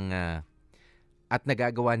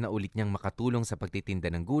niyang makatulong sa pagtitinda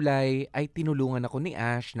ng gulay, ay tinulungan ako ni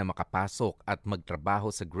Ash na makapasok at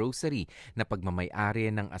magtrabaho sa grocery na pagmamay-ari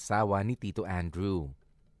ng asawa ni Tito Andrew.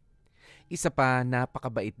 Isa pa,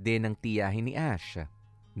 napakabait din ng tiyahin ni Ash.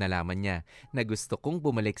 Nalaman niya na gusto kong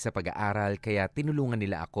bumalik sa pag-aaral kaya tinulungan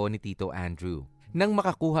nila ako ni Tito Andrew. Nang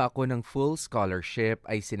makakuha ako ng full scholarship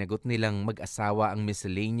ay sinagot nilang mag-asawa ang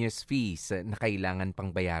miscellaneous fees na kailangan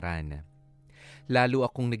pang bayaran. Lalo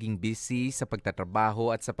akong naging busy sa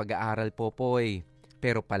pagtatrabaho at sa pag-aaral, Popoy.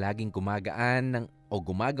 Pero palaging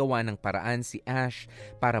gumagawa ng paraan si Ash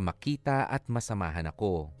para makita at masamahan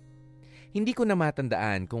ako. Hindi ko na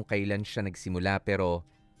matandaan kung kailan siya nagsimula pero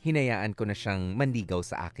hinayaan ko na siyang manligaw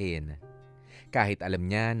sa akin. Kahit alam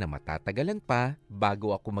niya na matatagalan pa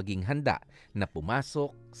bago ako maging handa na pumasok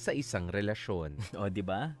sa isang relasyon. O,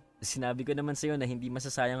 diba? Sinabi ko naman sa'yo na hindi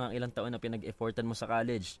masasayang ang ilang taon na pinag-effortan mo sa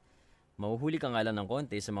college. Mahuhuli ka nga lang ng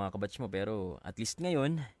konti sa mga kabatch mo pero at least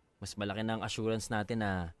ngayon, mas malaki na ang assurance natin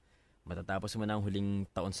na matatapos mo na ang huling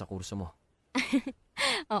taon sa kurso mo.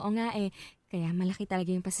 Oo nga eh, kaya malaki talaga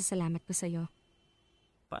yung pasasalamat ko sa'yo.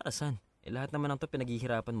 Para saan? Lahat naman ng to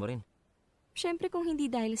pinaghihirapan mo rin. Siyempre kung hindi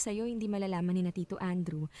dahil sa'yo, hindi malalaman ni na Tito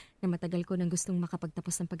Andrew na matagal ko nang gustong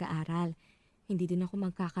makapagtapos ng pag-aaral. Hindi din ako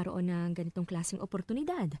magkakaroon ng ganitong klaseng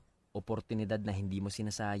oportunidad. Oportunidad na hindi mo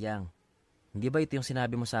sinasayang. Hindi ba ito yung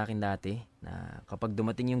sinabi mo sa akin dati na kapag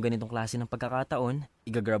dumating yung ganitong klase ng pagkakataon,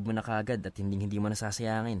 igagrab mo na kagad at hindi mo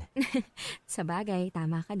nasasayangin? Sa bagay,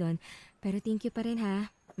 tama ka doon. Pero thank you pa rin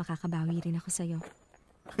ha. Makakabawi rin ako sa'yo.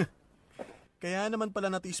 Kaya naman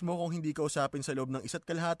pala natiis mo kung hindi ka usapin sa loob ng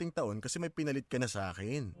 1.5 taon kasi may pinalit ka na sa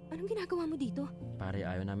akin. Anong ginagawa mo dito? Pare,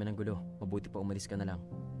 ayaw namin ng gulo. Mabuti pa umalis ka na lang.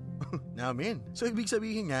 Namin. So ibig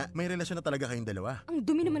sabihin nga, may relasyon na talaga kayong dalawa. Ang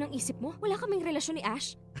dumi naman ng isip mo. Wala kaming relasyon ni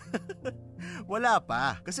Ash. Wala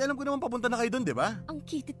pa. Kasi alam ko naman papunta na kayo doon, di ba? Ang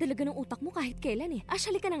kitid talaga ng utak mo kahit kailan eh. Ash,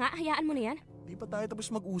 halika na nga. Hayaan mo na yan. Di pa tayo tapos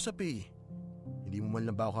mag-usap eh. Hindi mo man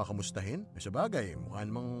lang ba ako kakamustahin? Sa bagay, mukha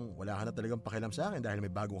namang wala ka na talagang pakialam sa akin dahil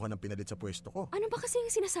may bago ka nang pinalit sa pwesto ko. Ano ba kasi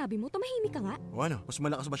yung sinasabi mo? Tumahimik ka nga. O ano, mas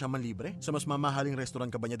malakas ba siya manlibre? Sa mas mamahaling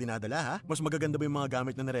restaurant ka ba niya dinadala ha? Mas magaganda ba yung mga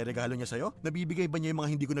gamit na nareregalo niya sa'yo? Nabibigay ba niya yung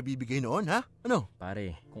mga hindi ko nabibigay noon ha? Ano?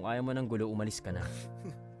 Pare, kung ayaw mo ng gulo, umalis ka na.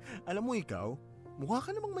 Alam mo ikaw, mukha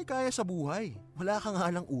ka namang may kaya sa buhay. Wala ka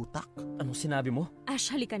nga lang utak. Anong sinabi mo?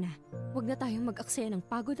 Ash, halika na. Huwag na tayong mag-aksaya ng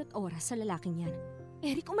pagod at oras sa lalaking yan.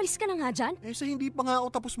 Eric, umalis ka na nga dyan. Sa hindi pa nga ako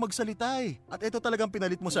tapos magsalita eh. At ito talagang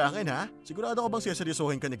pinalit mo sa akin ha? Sigurado ka bang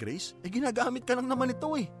siseryosohin ka ni Grace? Ginagamit ka lang naman ito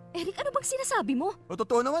eh. Eric, ano bang sinasabi mo? O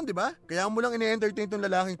totoo naman, di ba? Kaya mo lang ine-entertain tong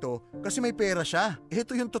lalaking to kasi may pera siya.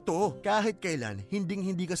 Ito yung totoo. Kahit kailan,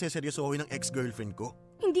 hindi ka seseryosohin ng ex-girlfriend ko.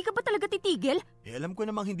 Hindi ka ba talaga titigil? Alam ko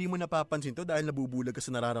namang hindi mo napapansin to dahil nabubulag ka sa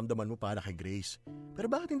nararamdaman mo para kay Grace. Pero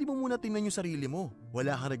bakit hindi mo muna tingnan yung sarili mo?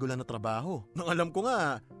 Wala kang regular na trabaho. Nang alam ko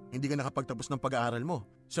nga, hindi ka nakapagtapos ng pag-aaral mo.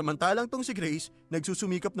 Samantalang tong si Grace,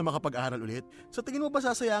 nagsusumikap na makapag-aral ulit. Sa tingin mo ba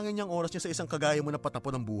sasayangin niyang oras niya sa isang kagaya mo na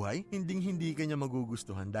patapon ng buhay? Hindi ka niya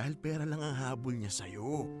magugustuhan dahil pera lang ang habol niya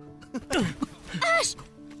sa'yo. Ash!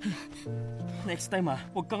 Next time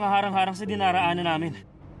huwag kang harang-harang sa dinaraanan namin.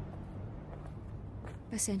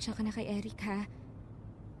 Pasensya ka na kay Eric ha.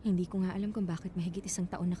 Hindi ko nga alam kung bakit mahigit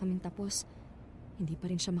 1 taon na kaming tapos. Hindi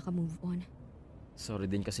pa rin siya makamove on.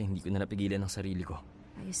 Sorry din kasi hindi ko na napigilan ang sarili ko.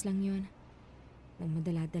 Ayos lang yun.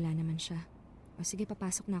 Nagmadala-dala naman siya. O sige,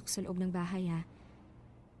 papasok na ako sa loob ng bahay ha.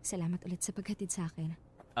 Salamat ulit sa paghatid sa akin.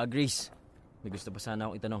 Grace, may gusto pa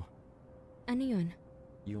sana akong itanong. Ano yun?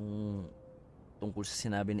 Yung tungkol sa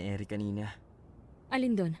sinabi ni Eric kanina.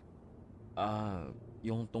 Alin doon?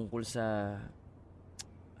 Yung tungkol sa...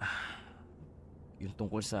 yung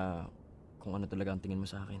tungkol sa kung ano talaga ang tingin mo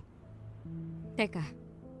sa akin. Teka,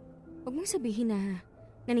 huwag mong sabihin na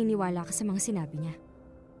naniniwala ka sa mga sinabi niya.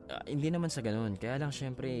 Hindi naman sa ganun. Kaya lang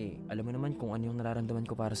syempre, alam mo naman kung ano yung nararamdaman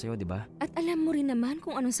ko para sa'yo, di ba? At alam mo rin naman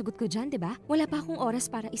kung anong sagot ko dyan, di ba? Wala pa akong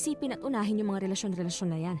oras para isipin at unahin yung mga relasyon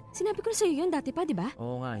na yan. Sinabi ko na sa'yo yun dati pa, di ba?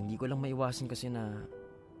 Oo nga, hindi ko lang maiwasin kasi na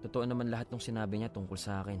totoo naman lahat ng sinabi niya tungkol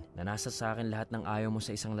sa akin. Na nasa sa akin lahat ng ayaw mo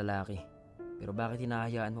sa isang lalaki. Pero bakit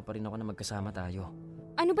hinahayaan mo pa rin ako na magkasama tayo?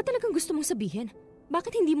 Ano ba talagang gusto mong sabihin?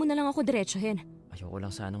 Bakit hindi mo na lang ako diretsahin? Ayoko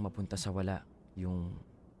lang sanang mapunta sa wala yung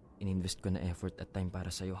ininvest ko na effort at time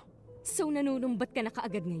para sa'yo. So nanunumbat ka na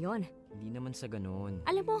kaagad ngayon? Hindi naman sa ganoon.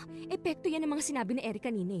 Alam mo, epekto yan ng mga sinabi ni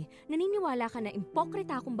Eric kanina eh. Naniniwala ka na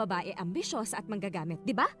impokrita akong babae, ambisyosa at manggagamit,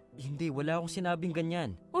 di ba? Hindi, wala akong sinabing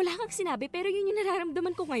ganyan. Wala kang sinabi pero yun yung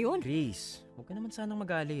nararamdaman ko ngayon. Grace, huwag ka naman sanang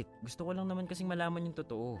magalit. Gusto ko lang naman kasing malaman yung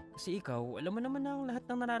totoo. Kasi ikaw, alam mo naman na ang lahat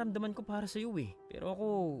ng nararamdaman ko para sa'yo eh. Pero ako,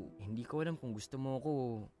 hindi ko alam kung gusto mo ako.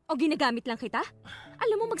 O ginagamit lang kita?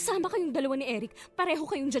 Alam mo, magsama kayong dalawa ni Eric. Pareho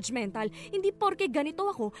kayong judgmental. Hindi porke ganito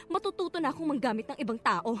ako, matututo na akong manggamit ng ibang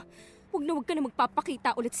tao. Huwag ka na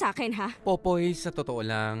magpapakita ulit sa akin, ha? Popoy, sa totoo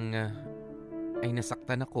lang, ay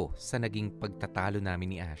nasaktan ako sa naging pagtatalo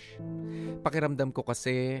namin ni Ash. Pakiramdam ko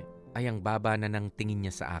kasi ay ang baba na ng tingin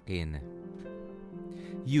niya sa akin.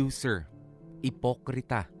 User,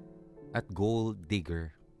 ipokrita, at gold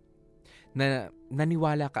digger.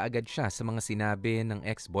 Naniwala kaagad siya sa mga sinabi ng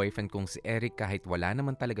ex-boyfriend kong si Eric kahit wala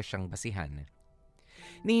naman talaga siyang basihan.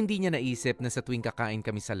 Ni hindi niya naisip na sa tuwing kakain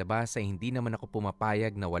kami sa labas ay hindi naman ako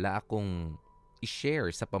pumapayag na wala akong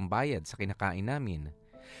i-share sa pambayad sa kinakain namin.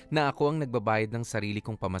 Na ako ang nagbabayad ng sarili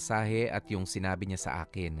kong pamasahe at yung sinabi niya sa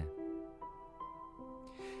akin.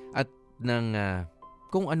 At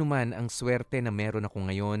kung anuman ang swerte na meron ako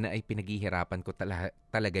ngayon ay pinaghihirapan ko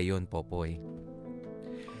talaga yon, Popoy.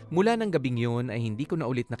 Mula ng gabing yun ay hindi ko na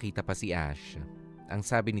ulit nakita pa si Ash. Ang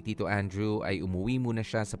sabi ni Tito Andrew ay umuwi muna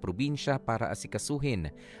siya sa probinsya para asikasuhin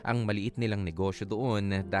ang maliit nilang negosyo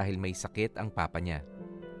doon dahil may sakit ang papa niya.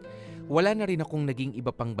 Wala na rin akong naging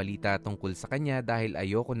iba pang balita tungkol sa kanya dahil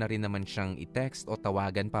ayoko na rin naman siyang i-text o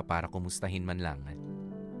tawagan pa para kumustahin man lang.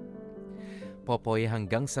 Popoy,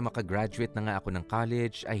 hanggang sa makagraduate na nga ako ng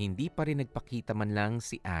college ay hindi pa rin nagpakita man lang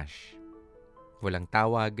si Ash. Walang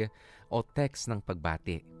tawag o text ng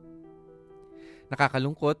pagbati.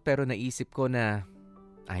 Nakakalungkot pero naisip ko na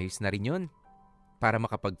ayos na rin yun para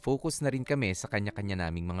makapag-focus na rin kami sa kanya-kanya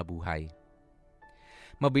naming mga buhay.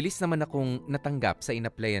 Mabilis naman akong natanggap sa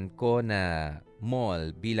inaplayan ko na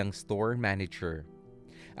mall bilang store manager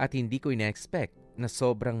at hindi ko ina-expect na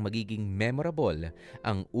sobrang magiging memorable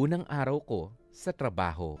ang unang araw ko sa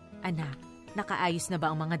trabaho. Anak, nakaayos na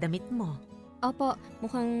ba ang mga damit mo? Opo,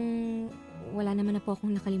 mukhang wala naman na po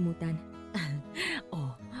akong nakalimutan.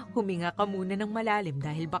 Oh, huminga ka muna ng malalim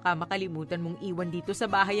dahil baka makalimutan mong iwan dito sa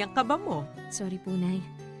bahay ang kaba mo. Sorry po, Nay.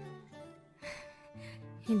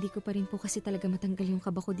 Hindi ko pa rin po kasi talaga matanggal yung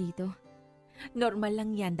kaba ko dito. Normal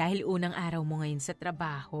lang yan dahil unang araw mo ngayon sa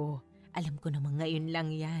trabaho. Alam ko naman ngayon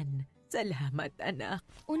lang yan. Salamat, anak.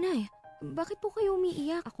 O Nay, bakit po kayo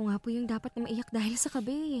umiiyak? Ako nga po yung dapat na maiyak dahil sa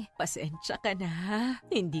kabe. Pasensya ka na ha.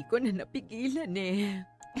 Hindi ko na napigilan eh.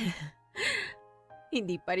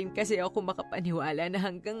 Hindi pa rin kasi ako makapaniwala na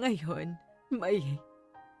hanggang ngayon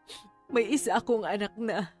may isa akong anak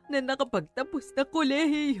na nakapagtapos na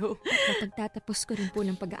kolehiyo. Napagtatapos ko rin po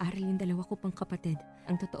ng pag-aaral yung dalawa ko pang kapatid.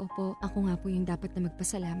 Ang totoo po, ako nga po yung dapat na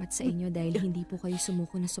magpasalamat sa inyo dahil hindi po kayo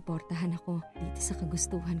sumuko na suportahan ako dito sa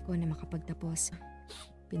kagustuhan ko na makapagtapos.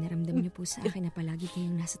 Pinaramdam niyo po sa akin na palagi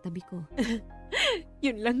kayong nasa tabi ko.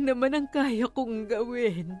 Yun lang naman ang kaya kong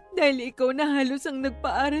gawin. Dahil ikaw na halos ang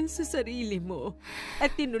nagpaaral sa sarili mo.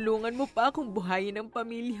 At tinulungan mo pa akong buhayin ang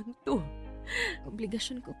pamilyang to.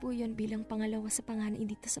 Obligasyon ko po yun bilang pangalawa sa panganay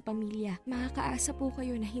dito sa pamilya. Makakaasa po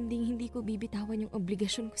kayo na hindi ko bibitawan yung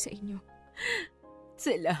obligasyon ko sa inyo.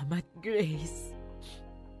 Salamat, Grace.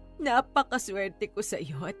 Napakaswerte ko sa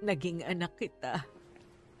iyo at naging anak kita.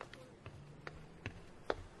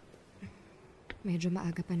 Medyo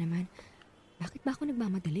maaga pa naman. Bakit ba ako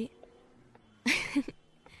nagmamadali?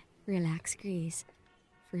 Relax, Grace.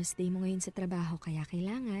 First day mo ngayon sa trabaho kaya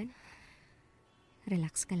kailangan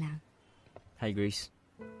relax ka lang. Hi, Grace.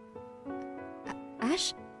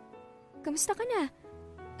 Ash? Kamusta ka na?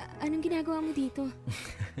 Anong ginagawa mo dito?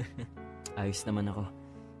 Ayos naman ako.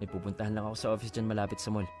 May pupuntahan lang ako sa office dyan malapit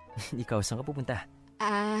sa mall. Ikaw, saan ka pupunta?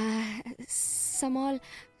 Sa mall.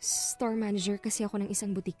 Store manager kasi ako ng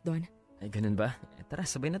isang butik doon. Ay, ganun ba? Tara,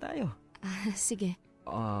 sabay na tayo. Sige.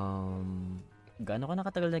 Gaano ka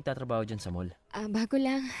nakatagal nagtatrabaho dyan sa mall? Bago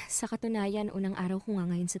lang. Sa katunayan, unang araw ko nga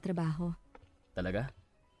ngayon sa trabaho. Talaga?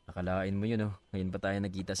 Nakalain mo yun, oh. Ngayon pa tayo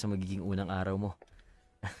nagkita sa magiging unang araw mo.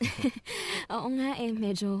 Oo nga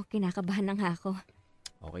medyo kinakabahan na nga ako.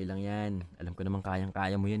 Okay lang yan. Alam ko naman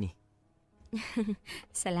kayang-kaya mo yun eh.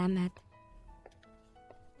 Salamat.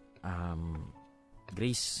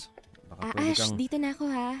 Grace, baka pwede Ash, kang... dito na ako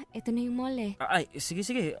ha. Ito na yung mall eh. Ay, sige.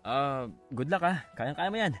 Good luck ha.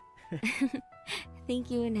 Kayang-kaya mo yan.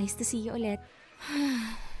 Thank you. Nice to see you ulit.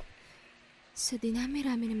 Sa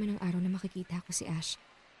dinami-rami naman ng araw na makikita ko si Ash.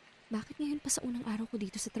 Bakit ngayon pa sa unang araw ko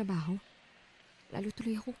dito sa trabaho? Lalo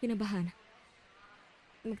tuloy akong kinabahan.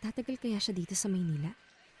 Magtatagal kaya siya dito sa Maynila?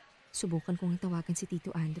 Subukan kong tawagan si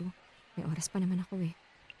Tito Andrew. May oras pa naman ako eh.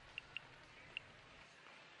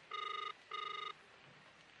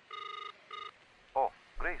 Oh,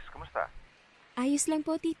 Grace, kumusta? Ayos lang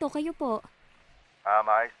po, Tito. Kayo po.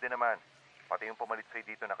 Maayos din naman. Pati yung pumalit sa'yo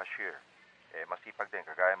dito na cashier. Masipag din,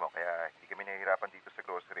 kagaya mo, kaya hindi kami nahihirapan dito sa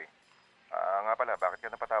grocery. Nga pala, bakit ka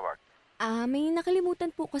napatawag? May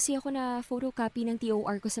nakalimutan po kasi ako na photocopy ng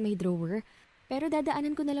TOR ko sa may drawer. Pero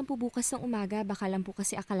dadaanan ko na lang po bukas ng umaga. Baka lang po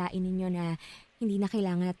kasi akalain ninyo na hindi na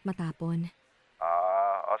kailangan at matapon.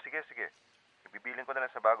 Sige. Ibibilin ko na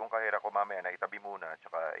lang sa bagong kahera ko mamaya na itabi muna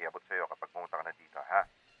tsaka iabot sa'yo kapag pumunta ka na dito, ha?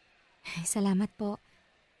 Ay, salamat po.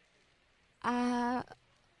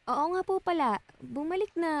 Oo nga po pala.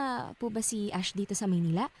 Bumalik na po ba si Ash dito sa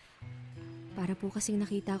Maynila? Para po kasing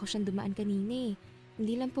nakita ko siyang dumaan kanina eh.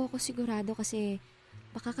 Hindi lang po ako sigurado kasi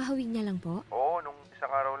baka kahawig niya lang po. Oo, nung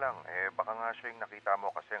isang araw lang. Baka nga siya yung nakita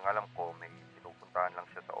mo kasi ang alam ko may pinupuntahan lang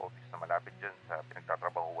siya sa office na malapit dyan sa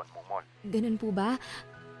pinagtatrabahuan mong mall. Ganun po ba?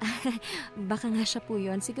 Baka nga siya po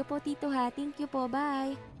yun. Sige po, Tito ha. Thank you po.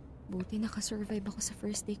 Bye. Buti nakasurvive ako sa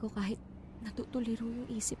first day ko kahit natutuliro yung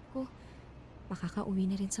isip ko.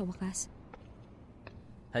 Makakauwi na rin sa wakas.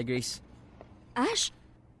 Hi, Grace. Ash!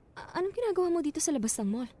 Anong ginagawa mo dito sa labas ng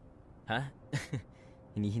mall? Ha?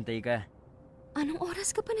 Hinihintay ka. Anong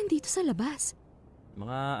oras ka pa nandito sa labas?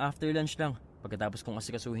 Mga after lunch lang. Pagkatapos kong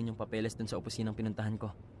asikasuhin yung papeles dun sa opisinang pinuntahan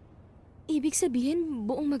ko. Ibig sabihin,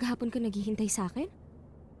 buong maghapon ka naghihintay sa akin?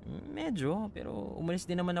 Medyo, pero umalis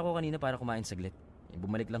din naman ako kanina para kumain saglit.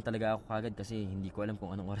 Bumalik lang talaga ako kagad kasi hindi ko alam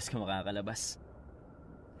kung anong oras ka makakalabas.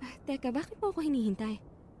 Teka, bakit mo ako hinihintay?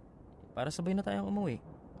 Para sabay na tayong umuwi.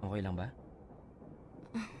 Okay lang ba?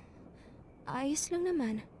 Ayos lang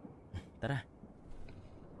naman. Tara.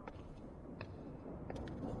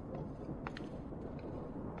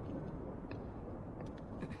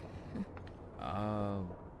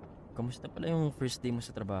 Kamusta pala yung first day mo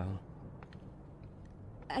sa trabaho?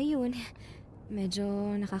 Ayun, medyo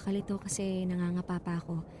nakakalito kasi nangangapa pa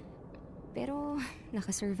ako. Pero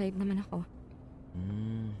nakasurvive naman ako.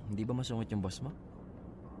 Hindi ba masungit yung boss mo?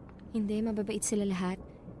 Hindi, mababait sila lahat.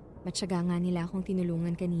 Matyaga nga nila akong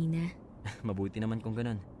tinulungan kanina. Mabuti naman kung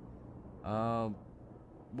ganun.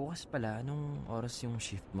 Bukas pala, anong oras yung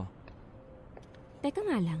shift mo? Teka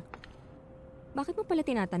nga lang. Bakit mo pala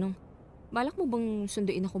tinatanong? Balak mo bang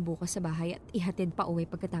sunduin ako bukas sa bahay at ihatid pa uwi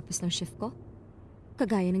pagkatapos ng shift ko?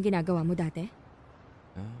 Kagaya ng ginagawa mo dati?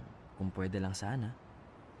 Kung pwede lang sana.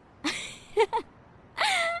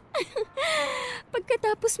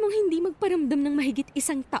 Pagkatapos mong hindi magparamdam ng mahigit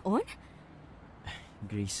 1 taon?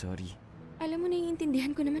 Grace, sorry. Alam mo,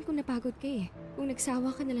 naiintindihan ko naman kung napagod ka eh. Kung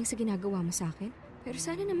nagsawa ka na lang sa ginagawa mo sa akin. Pero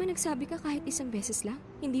sana naman nagsabi ka kahit 1 beses lang.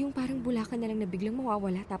 Hindi yung parang bulakan na lang na biglang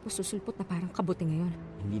mawawala tapos susulpot na parang kabuti ngayon.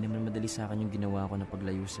 Hindi naman madali sa akin yung ginawa ko na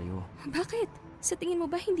paglayo sa'yo. Bakit? Sa tingin mo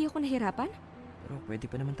ba hindi ako nahirapan? Pero pwede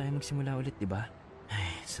pa naman tayo magsimula ulit, di ba?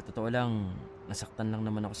 Sa totoo lang, nasaktan lang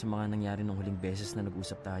naman ako sa mga nangyari nung huling beses na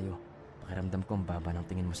nag-usap tayo. Pakiramdam ko ang baba ng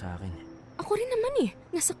tingin mo sa akin. Ako rin naman eh.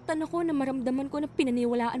 Nasaktan ako na maramdaman ko na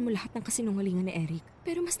pinaniwalaan mo lahat ng kasinungalingan ni Eric.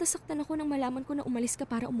 Pero mas nasaktan ako nang malaman ko na umalis ka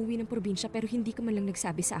para umuwi ng probinsya pero hindi ka man lang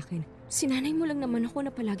nagsabi sa akin. Sinanay mo lang naman ako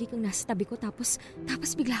na palagi kang nasa tabi ko tapos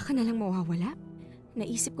bigla ka na lang mawawala.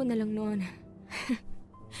 Naisip ko na lang noon.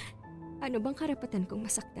 Ano bang karapatan kong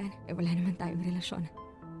masaktan? Wala naman tayong relasyon.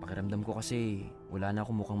 Pakiramdam ko kasi wala na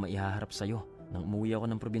akong mukhang maihaharap sa'yo. Nang umuwi ako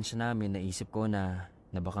ng probinsya namin, naisip ko na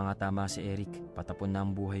baka nga tama si Eric. Patapon na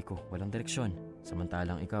ang buhay ko, walang direksyon.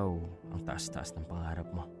 Samantalang ikaw, ang taas-taas ng pangarap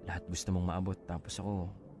mo. Lahat gusto mong maabot, tapos ako,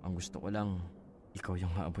 ang gusto ko lang, ikaw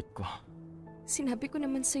yung maabot ko. Sinabi ko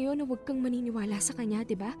naman sa'yo na huwag kang maniniwala sa kanya,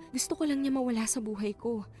 di ba? Gusto ko lang niya mawala sa buhay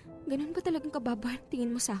ko. Ganun ba talagang kababa ang tingin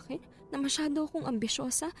mo sa akin? Na masyado akong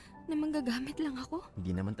ambisyosa? Na manggagamit lang ako?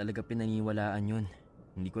 Hindi naman talaga pinaniwalaan yun.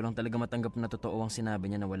 Hindi ko lang talaga matanggap na totoo ang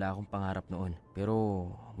sinabi niya na wala akong pangarap noon.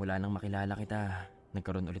 Pero mula nang makilala kita,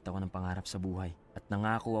 nagkaroon ulit ako ng pangarap sa buhay. At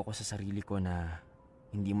nangako ako sa sarili ko na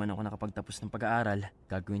hindi man ako nakapagtapos ng pag-aaral,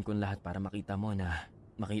 gagawin ko lahat para makita mo na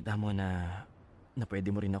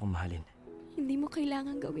pwede mo rin akong mahalin. Hindi mo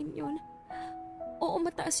kailangan gawin yon. Oo,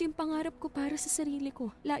 mataas yung pangarap ko para sa sarili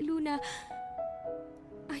ko. Lalo na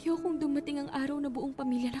ayaw kong dumating ang araw na buong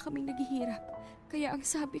pamilya na kaming naghihirap. Kaya ang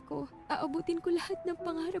sabi ko, aabutin ko lahat ng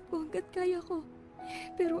pangarap ko hanggat kaya ko.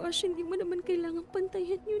 Pero Ash, hindi mo naman kailangan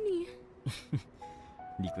pantayan yun eh.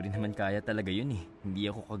 Hindi ko rin naman kaya talaga yun eh.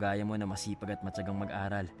 Hindi ako kagaya mo na masipag at matyagang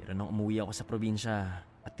mag-aral. Pero nung umuwi ako sa probinsya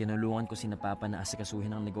at tinulungan ko sina Papa na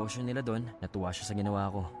asikasuhin ang negosyo nila doon, natuwa siya sa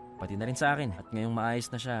ginawa ko. Pati na rin sa akin. At ngayong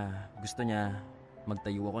maayos na siya, gusto niya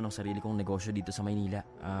magtayo ako ng sarili kong negosyo dito sa Maynila.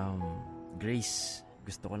 Grace,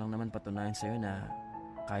 gusto ko lang naman patunayan sa'yo na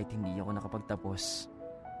kahit hindi ako nakapagtapos,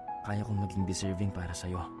 kaya kong maging deserving para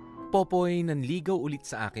sa'yo. Popoy, nanligaw ulit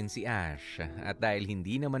sa akin si Ash. At dahil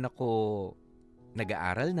hindi naman ako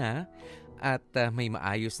nag-aaral na at may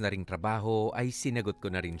maayos na ring trabaho, ay sinagot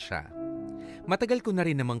ko na rin siya. Matagal ko na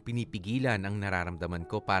rin namang pinipigilan ang nararamdaman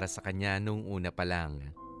ko para sa kanya nung una pa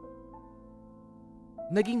lang.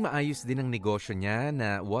 Naging maayos din ang negosyo niya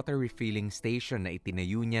na water refilling station na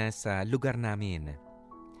itinayo niya sa lugar namin.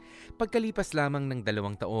 Pagkalipas lamang ng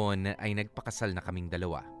 2 taon ay nagpakasal na kaming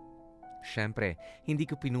dalawa. Siyempre, hindi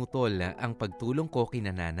ko pinutol ang pagtulong ko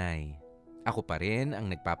kina nanay. Ako pa rin ang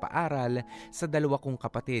nagpapaaral sa 2 kong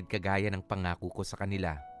kapatid kagaya ng pangako ko sa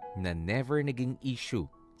kanila na never naging issue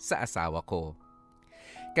sa asawa ko.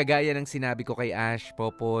 Kagaya ng sinabi ko kay Ash,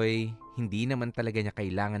 Popoy, hindi naman talaga niya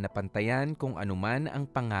kailangan na pantayan kung anuman ang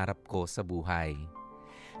pangarap ko sa buhay.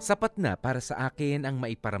 Sapat na para sa akin ang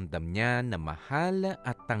maiparamdam niya na mahal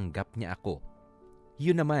at tanggap niya ako.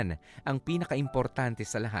 Yun naman ang pinakaimportante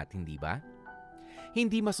sa lahat, hindi ba?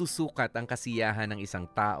 Hindi masusukat ang kasiyahan ng isang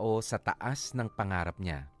tao sa taas ng pangarap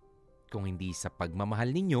niya, kung hindi sa pagmamahal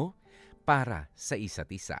ninyo para sa isa't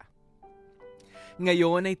isa.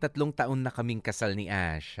 Ngayon ay 3 taon na kaming kasal ni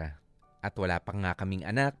Ash at wala pa nga kaming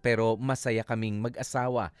anak pero masaya kaming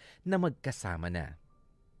mag-asawa na magkasama na.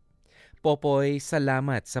 Popoy,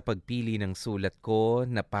 salamat sa pagpili ng sulat ko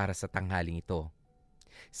na para sa tanghaling ito.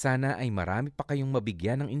 Sana ay marami pa kayong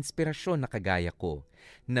mabigyan ng inspirasyon na kagaya ko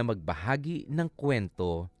na magbahagi ng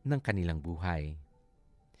kwento ng kanilang buhay.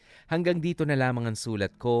 Hanggang dito na lamang ang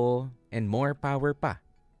sulat ko and more power pa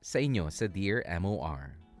sa inyo sa Dear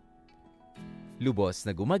MOR. Lubos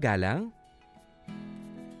na gumagalang,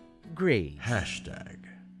 Grace.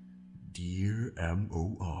 #Dear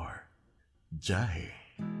MOR. Jahe.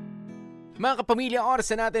 Mga kapamilya, oras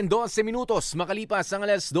na natin 12 minutos makalipas ang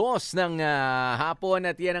 2:00 ng hapon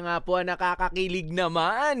at yan ang hapon nakakakilig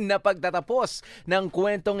naman na pagtatapos ng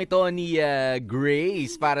kwentong ito ni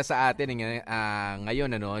Grace para sa atin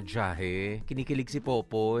ngayon, Jahe. Kinikilig si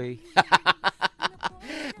Popoy.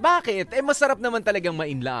 Bakit? Masarap naman talagang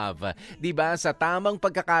ma-in love. 'Di ba? Sa tamang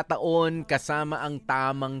pagkakataon kasama ang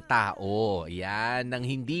tamang tao. Yan, nang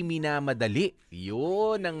hindi minamadali.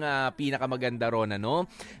 'Yun ang pinakamaganda ron, ano?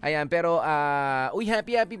 Ayan, pero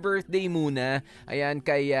happy birthday muna. Ayan,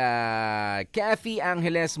 kay Kathy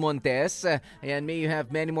Angeles Montes. Ayan, may you have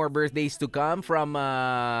many more birthdays to come from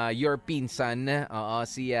your pinsan.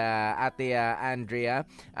 Si Ate Andrea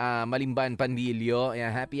Malimban Pandilio.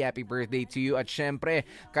 Ayan, happy birthday to you. At syempre,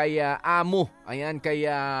 kay Amo. Ayan, kay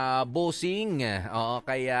Bossing.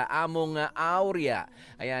 Kay Among Aurea.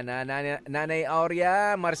 Ayan, Nanay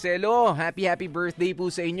Aurea, Marcelo, happy birthday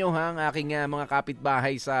po sa inyo, ha, ang aking mga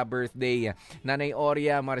kapitbahay sa birthday. Nanay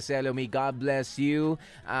Aurea, Marcelo, may God bless you.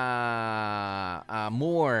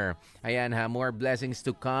 More blessings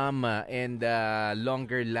to come and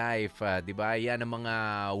longer life, 'di ba? Yan ang mga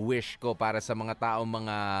wish ko para sa mga taong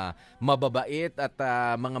mga mababait at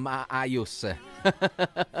mga maayos.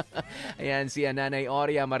 Ayan, si Nanay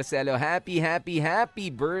Aurea, Marcelo, happy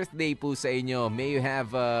birthday po sa inyo. May you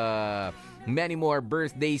have many more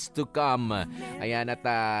birthdays to come. Ayan, at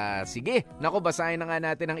sige, nako, basahin na nga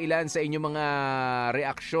natin ang ilan sa inyong mga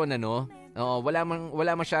reaksyon, ano?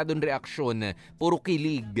 Wala masyadong reaksyon, puro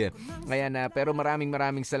kilig. Ayan, pero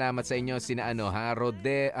maraming salamat sa inyo, sina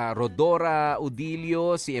Rodora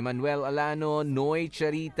Udilio, si Emmanuel Alano, Noy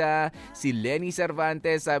Charita, si Lenny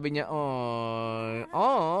Cervantes, sabi niya,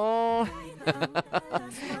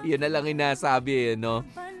 yun na lang inasabi, no?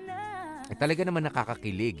 Talaga naman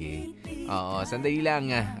nakakakilig, eh. Oo, sandali lang.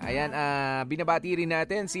 Ayan, binabati rin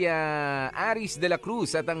natin si Aris de la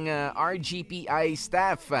Cruz at ang RGPI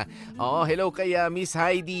staff. Hello kay Miss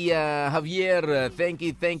Heidi Javier.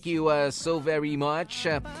 Thank you so very much.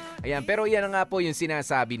 Ayan, pero yan nga po yung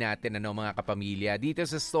sinasabi natin, ano, mga kapamilya. Dito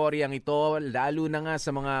sa storyang ito, lalo na nga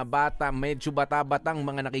sa mga bata, medyo bata-batang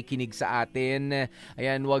mga nakikinig sa atin.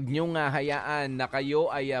 Ayan, huwag niyong hayaan na kayo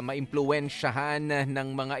ay maimpluwensyahan ng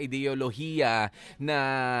mga ideolohiya na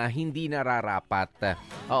hindi nararapat.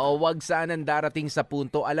 Huwag sanang darating sa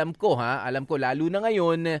punto, alam ko lalo na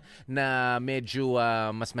ngayon na medyo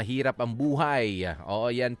mas mahirap ang buhay.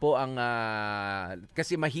 Yan po ang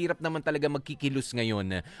kasi mahirap naman talaga magkikilos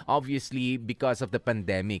ngayon. Obviously, because of the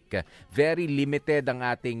pandemic. Very limited ang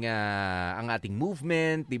ating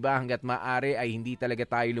movement, 'di ba? Hangga't maaari ay hindi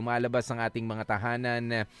talaga tayo lumalabas ng ating mga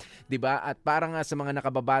tahanan, 'di ba? At para nga sa mga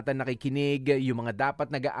nakababatan nakikinig, yung mga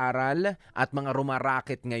dapat nag-aaral at mga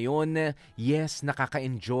rumaraket ngayon, yes,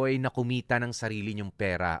 nakaka-enjoy na kumita ng sarili nyong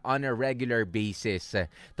pera on a regular basis.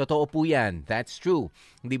 Totoo po 'yan. That's true.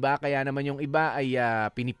 'Di ba? Kaya naman yung iba ay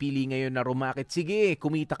pinipili ngayon na rumakit. Sige,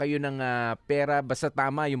 kumita kayo ng pera, basta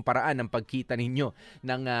tama yung paraan ng pagkita ninyo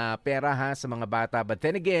ng pera, ha, sa mga bata. But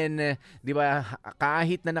then again, 'di ba,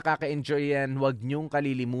 kahit na nakaka-enjoy yan, huwag niyong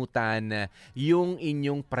kalilimutan yung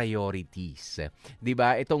inyong priorities. 'Di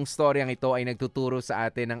ba? Itong storyang ito ay nagtuturo sa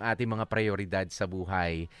atin ng ating mga prioridad sa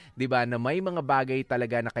buhay. 'Di ba? Na may mga bagay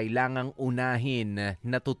talaga na kailangang unahin,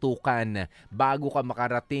 natutukan bago ka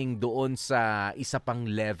makarating doon sa isa pang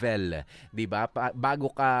level. 'Di ba? Bago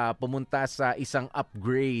ka pumunta sa isang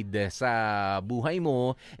upgrade sa buhay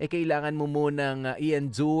mo, kailangan mo munang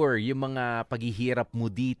i-endure yung mga paghihirap mo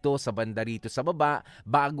dito sa banda rito sa baba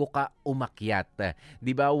bago ka umakyat.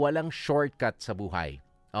 'Di ba? Walang shortcut sa buhay.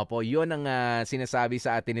 Opo, 'yon ang sinasabi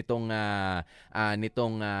sa atin nitong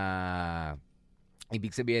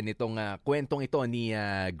ibig sabihin nitong kwentong ito ni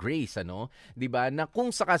Grace, ano? 'Di ba? Na kung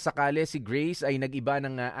sakasakali si Grace ay nag-iba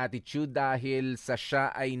ng attitude dahil sa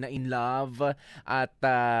siya ay na-in love at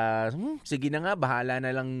sige na nga, bahala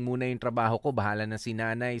na lang muna yung trabaho ko, bahala na si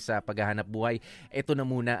nanay sa paghahanap buhay. Ito na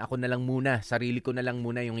muna, ako na lang muna, sarili ko na lang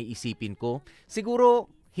muna yung iisipin ko. Siguro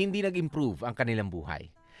hindi nag-improve ang kanilang buhay.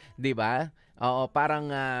 'Di ba?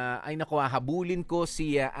 Parang ay naku, habulin ko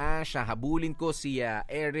si Ash, habulin ko si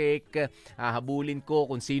Eric, habulin ko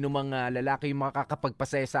kung sino mga lalaki yung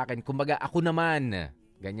makakapagpasaya sa akin. Kumbaga, ako naman.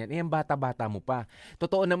 Ganyan. Ang bata-bata mo pa.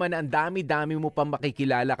 Totoo naman, ang dami-dami mo pa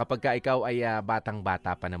makikilala kapag ka ikaw ay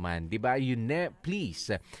batang-bata pa naman. 'Di ba?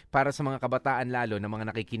 Please, para sa mga kabataan lalo na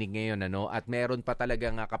mga nakikinig ngayon, ano, at meron pa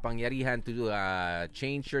talagang kapangyarihan to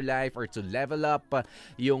change your life or to level up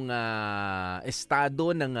yung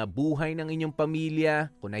estado ng buhay ng inyong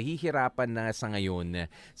pamilya. Kung nahihirapan na sa ngayon,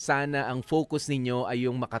 sana ang focus ninyo ay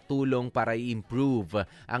yung makatulong para i-improve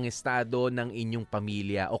ang estado ng inyong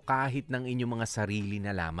pamilya o kahit ng inyong mga sarili na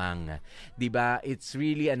na lamang. 'Di ba? It's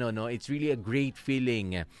really it's really a great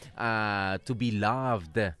feeling to be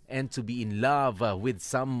loved and to be in love with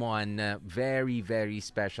someone very very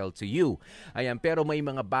special to you. Ayan, pero may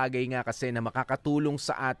mga bagay nga kasi na makakatulong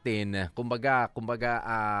sa atin. Kumbaga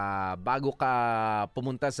bago ka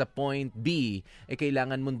pumunta sa point B,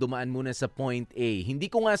 kailangan mong dumaan muna sa point A.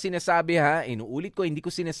 Hindi ko nga sinasabi inuulit ko, hindi ko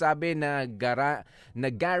sinasabi na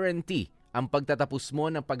guarantee ang pagtatapos mo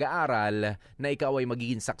ng pag-aaral na ikaw ay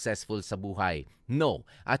magiging successful sa buhay. No.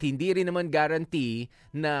 At hindi rin naman guarantee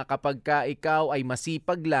na kapag ka ikaw ay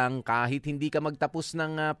masipag lang, kahit hindi ka magtapos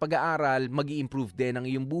ng pag-aaral, mag-i-improve din ang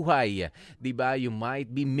iyong buhay. 'Di ba? You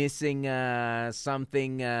might be missing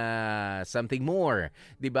something more.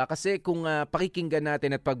 'Di ba? Kasi kung pakikinggan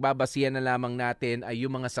natin at pagbabasihan na lamang natin ay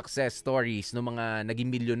yung mga success stories ng mga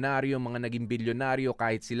naging milyonaryo, mga naging bilyonaryo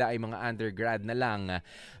kahit sila ay mga undergrad na lang.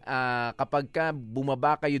 Kapag ka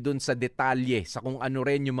bumaba kayo dun sa detalye, sa kung ano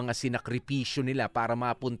rin yung mga sinakripisyo nila para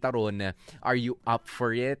mapunta ron, are you up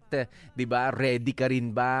for it? 'Di ba? Ready ka rin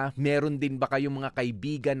ba? Meron din ba kayong mga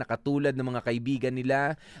kaibigan na katulad ng mga kaibigan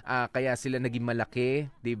nila kaya sila naging malaki?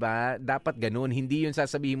 'Di ba? Dapat ganun. Hindi yun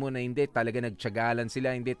sasabihin mo na hindi, talaga nagtiyagalan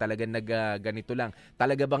sila, hindi talaga ganito lang.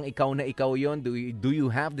 Talaga bang ikaw na ikaw yon? Do you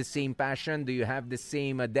have the same passion? Do you have the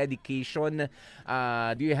same dedication?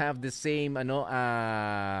 Do you have the same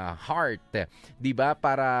heart, 'di ba,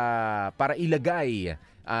 para ilagay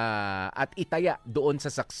at itaya doon sa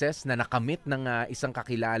success na nakamit ng isang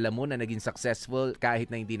kakilala mo na naging successful kahit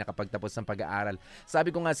na hindi nakapagtapos ng pag-aaral.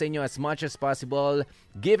 Sabi ko nga sa inyo, as much as possible,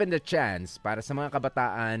 given the chance, para sa mga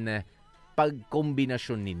kabataan,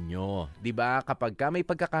 pagkombinasyon ninyo. 'Di ba? Kapag ka may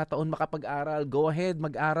pagkakataon makapag-aral, go ahead,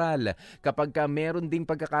 mag-aral. Kapag ka meron ding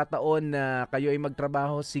pagkakataon na kayo ay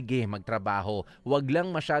magtrabaho, sige, magtrabaho. Huwag lang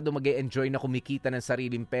masyado mag-e-enjoy na kumikita ng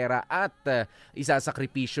sariling pera at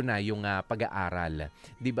isasakripisyo na yung pag-aaral.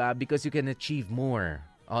 'Di ba? Because you can achieve more.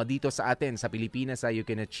 Dito sa atin, sa Pilipinas, you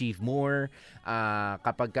can achieve more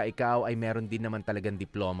kapag ka ikaw ay meron din naman talagang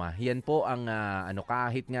diploma. Yan po ang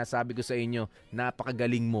kahit nga sabi ko sa inyo,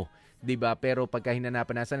 napakagaling mo. 'Di ba? Pero pagka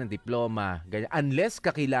hinanapan ng diploma, ganyan, unless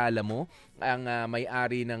kakilala mo ang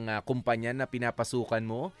may-ari ng kumpanya na pinapasukan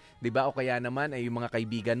mo, 'di ba? O kaya naman ay yung mga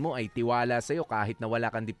kaibigan mo ay tiwala sa iyo kahit na wala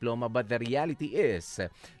kang diploma, but the reality is,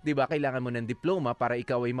 'di ba, kailangan mo ng diploma para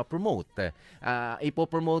ikaw ay ma-promote.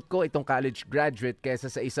 Ipo-promote ko itong college graduate kaysa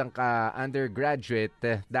sa isang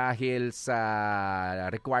undergraduate dahil sa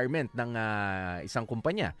requirement ng isang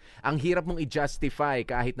kumpanya. Ang hirap mong i-justify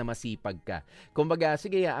kahit na masipag ka. Kumbaga,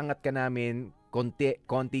 sige, angat ka namin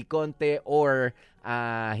konti-konti or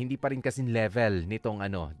hindi pa rin kasing level nitong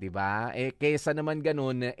 'di ba? Kaysa naman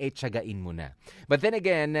ganun, tiyagain mo na. But then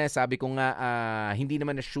again, sabi ko nga, hindi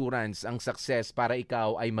naman assurance ang success para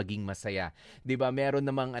ikaw ay maging masaya. 'Di ba? Meron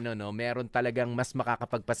namang meron talagang mas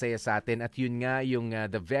makakapagpasaya sa atin at yun nga yung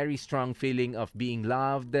the very strong feeling of being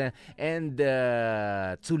loved and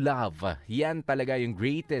to love. Yan talaga yung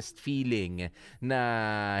greatest feeling na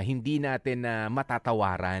hindi natin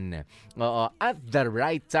matatawaran. Oo, at the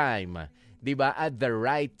right time. 'Di ba? At the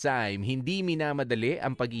right time. Hindi minamadali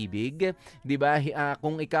ang pag-ibig, 'di ba?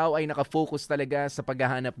 Kung ikaw ay nakafocus talaga sa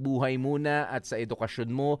paghahanap buhay muna at sa edukasyon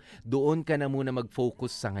mo, doon ka na muna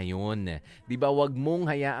mag-focus sa ngayon. 'Di ba? Huwag mong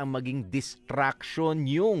hayaang maging distraction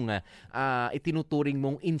yung itinuturing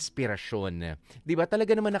mong inspirasyon. 'Di ba?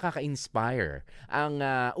 Talaga naman nakaka-inspire ang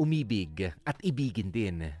umibig at ibigin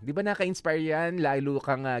din. 'Di ba? Naka-inspire 'yan, lalo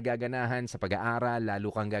kang gaganahan sa pag-aaral, lalo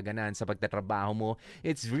kang gaganahan sa pagtatrabaho mo.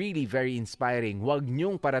 It's really very inspiring. Huwag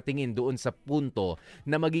niyong paratingin doon sa punto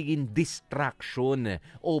na magiging distraction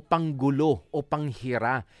o panggulo o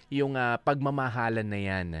panghira yung pagmamahalan na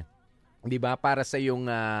yan. 'Di ba? Para sa yung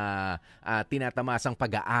tinatamasang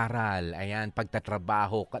pag-aaral, ayan,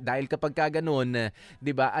 pagtatrabaho. Dahil kapag ganoon,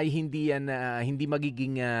 'di ba, ay hindi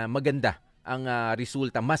magiging maganda ang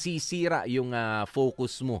resulta, masisira yung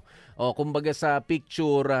focus mo. O kumbaga sa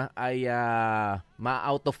picture ay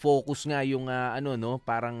ma-out of focus nga yung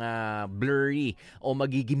parang blurry o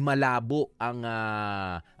magiging malabo ang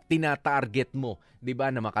tina-target mo, 'di ba,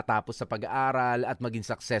 na makatapos sa pag-aaral at maging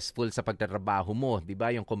successful sa pagtatrabaho mo, 'di ba,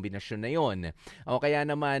 yung kombinasyon na 'yon. O kaya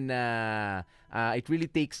naman it really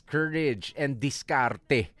takes courage and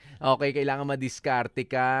diskarte. Okay, kailangan madiskarte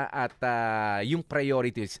ka at yung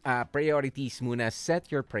priorities muna,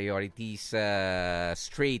 set your priorities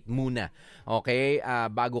straight muna. Okay?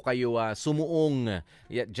 Bago kayo sumuong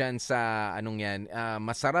diyan sa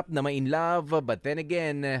masarap na ma-in love, but then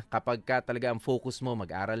again, kapag ka talaga ang focus mo,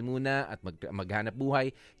 mag-aral muna at maghanap hanap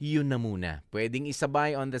buhay, yun na muna. Pwedeng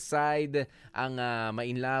isabay on the side ang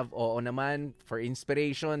ma-in love, oo naman, for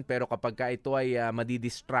inspiration. Pero kapag ka ito ay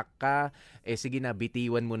madidistract ka, sige na,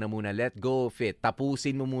 bitiwan mo na muna. Let go of it.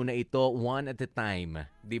 Tapusin mo muna ito one at a time.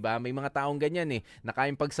 'Di ba? May mga taong ganyan na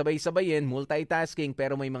kayang pagsabay-sabayin, multitasking,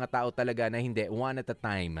 pero may mga tao talaga na hindi, one at a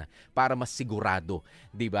time para mas sigurado,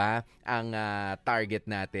 'di ba? Ang target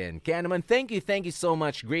natin. Kaya naman thank you so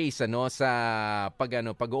much Grace sa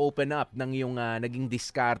pag-open up ng yung naging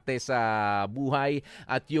diskarte sa buhay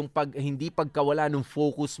at yung hindi pagkawala ng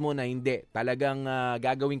focus mo na hindi. Talagang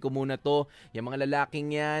gagawin ko muna 'to. Yung mga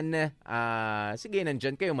lalaking 'yan, sige,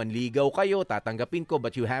 nandyan kayo, manligaw kayo, tatanggapin ko,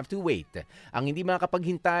 but you have to wait. Ang hindi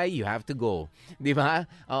makapaghintay, you have to go. Di ba?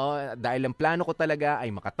 Dahil ang plano ko talaga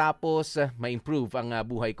ay makatapos, ma-improve ang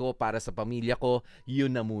buhay ko para sa pamilya ko,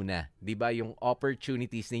 yun na muna. Di ba? Yung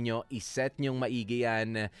opportunities ninyo, iset nyong maigi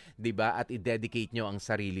yan, di ba? At i-dedicate nyo ang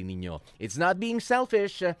sarili ninyo. It's not being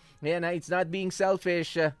selfish. Ngayon it's not being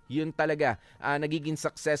selfish. Yun talaga. Nagiging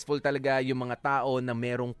successful talaga yung mga tao na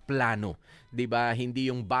merong plano. Di ba?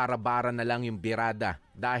 Hindi yung bara-bara na lang yung birada.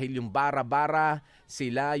 Dahil yung bara-bara,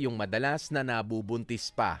 sila yung madalas na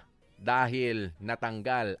nabubuntis pa. Dahil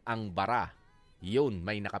natanggal ang bara. Yun,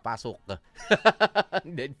 may nakapasok.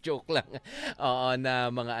 Hindi, joke lang. Oo,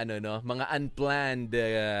 na mga mga unplanned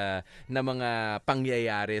na mga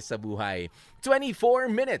pangyayari sa buhay. 24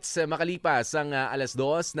 minutes makalipas ang alas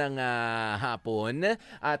 2 ng hapon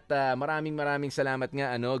at maraming salamat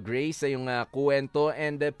nga Grace sa iyong kwento,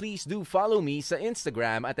 and please do follow me sa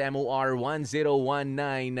Instagram at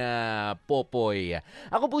MOR1019 Popoy.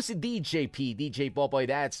 Ako po si DJ Popoy,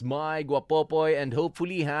 that's my Guapopoy, and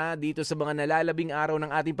hopefully dito sa mga nalalabing araw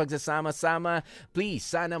ng ating pagsasama-sama, please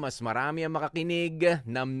sana mas marami ang makakinig,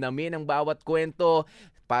 namnamin ang bawat kwento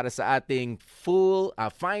para sa ating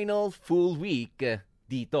final full week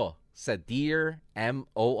dito sa Dear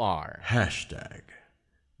MOR.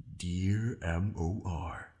 #Dear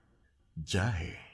MOR. Jahe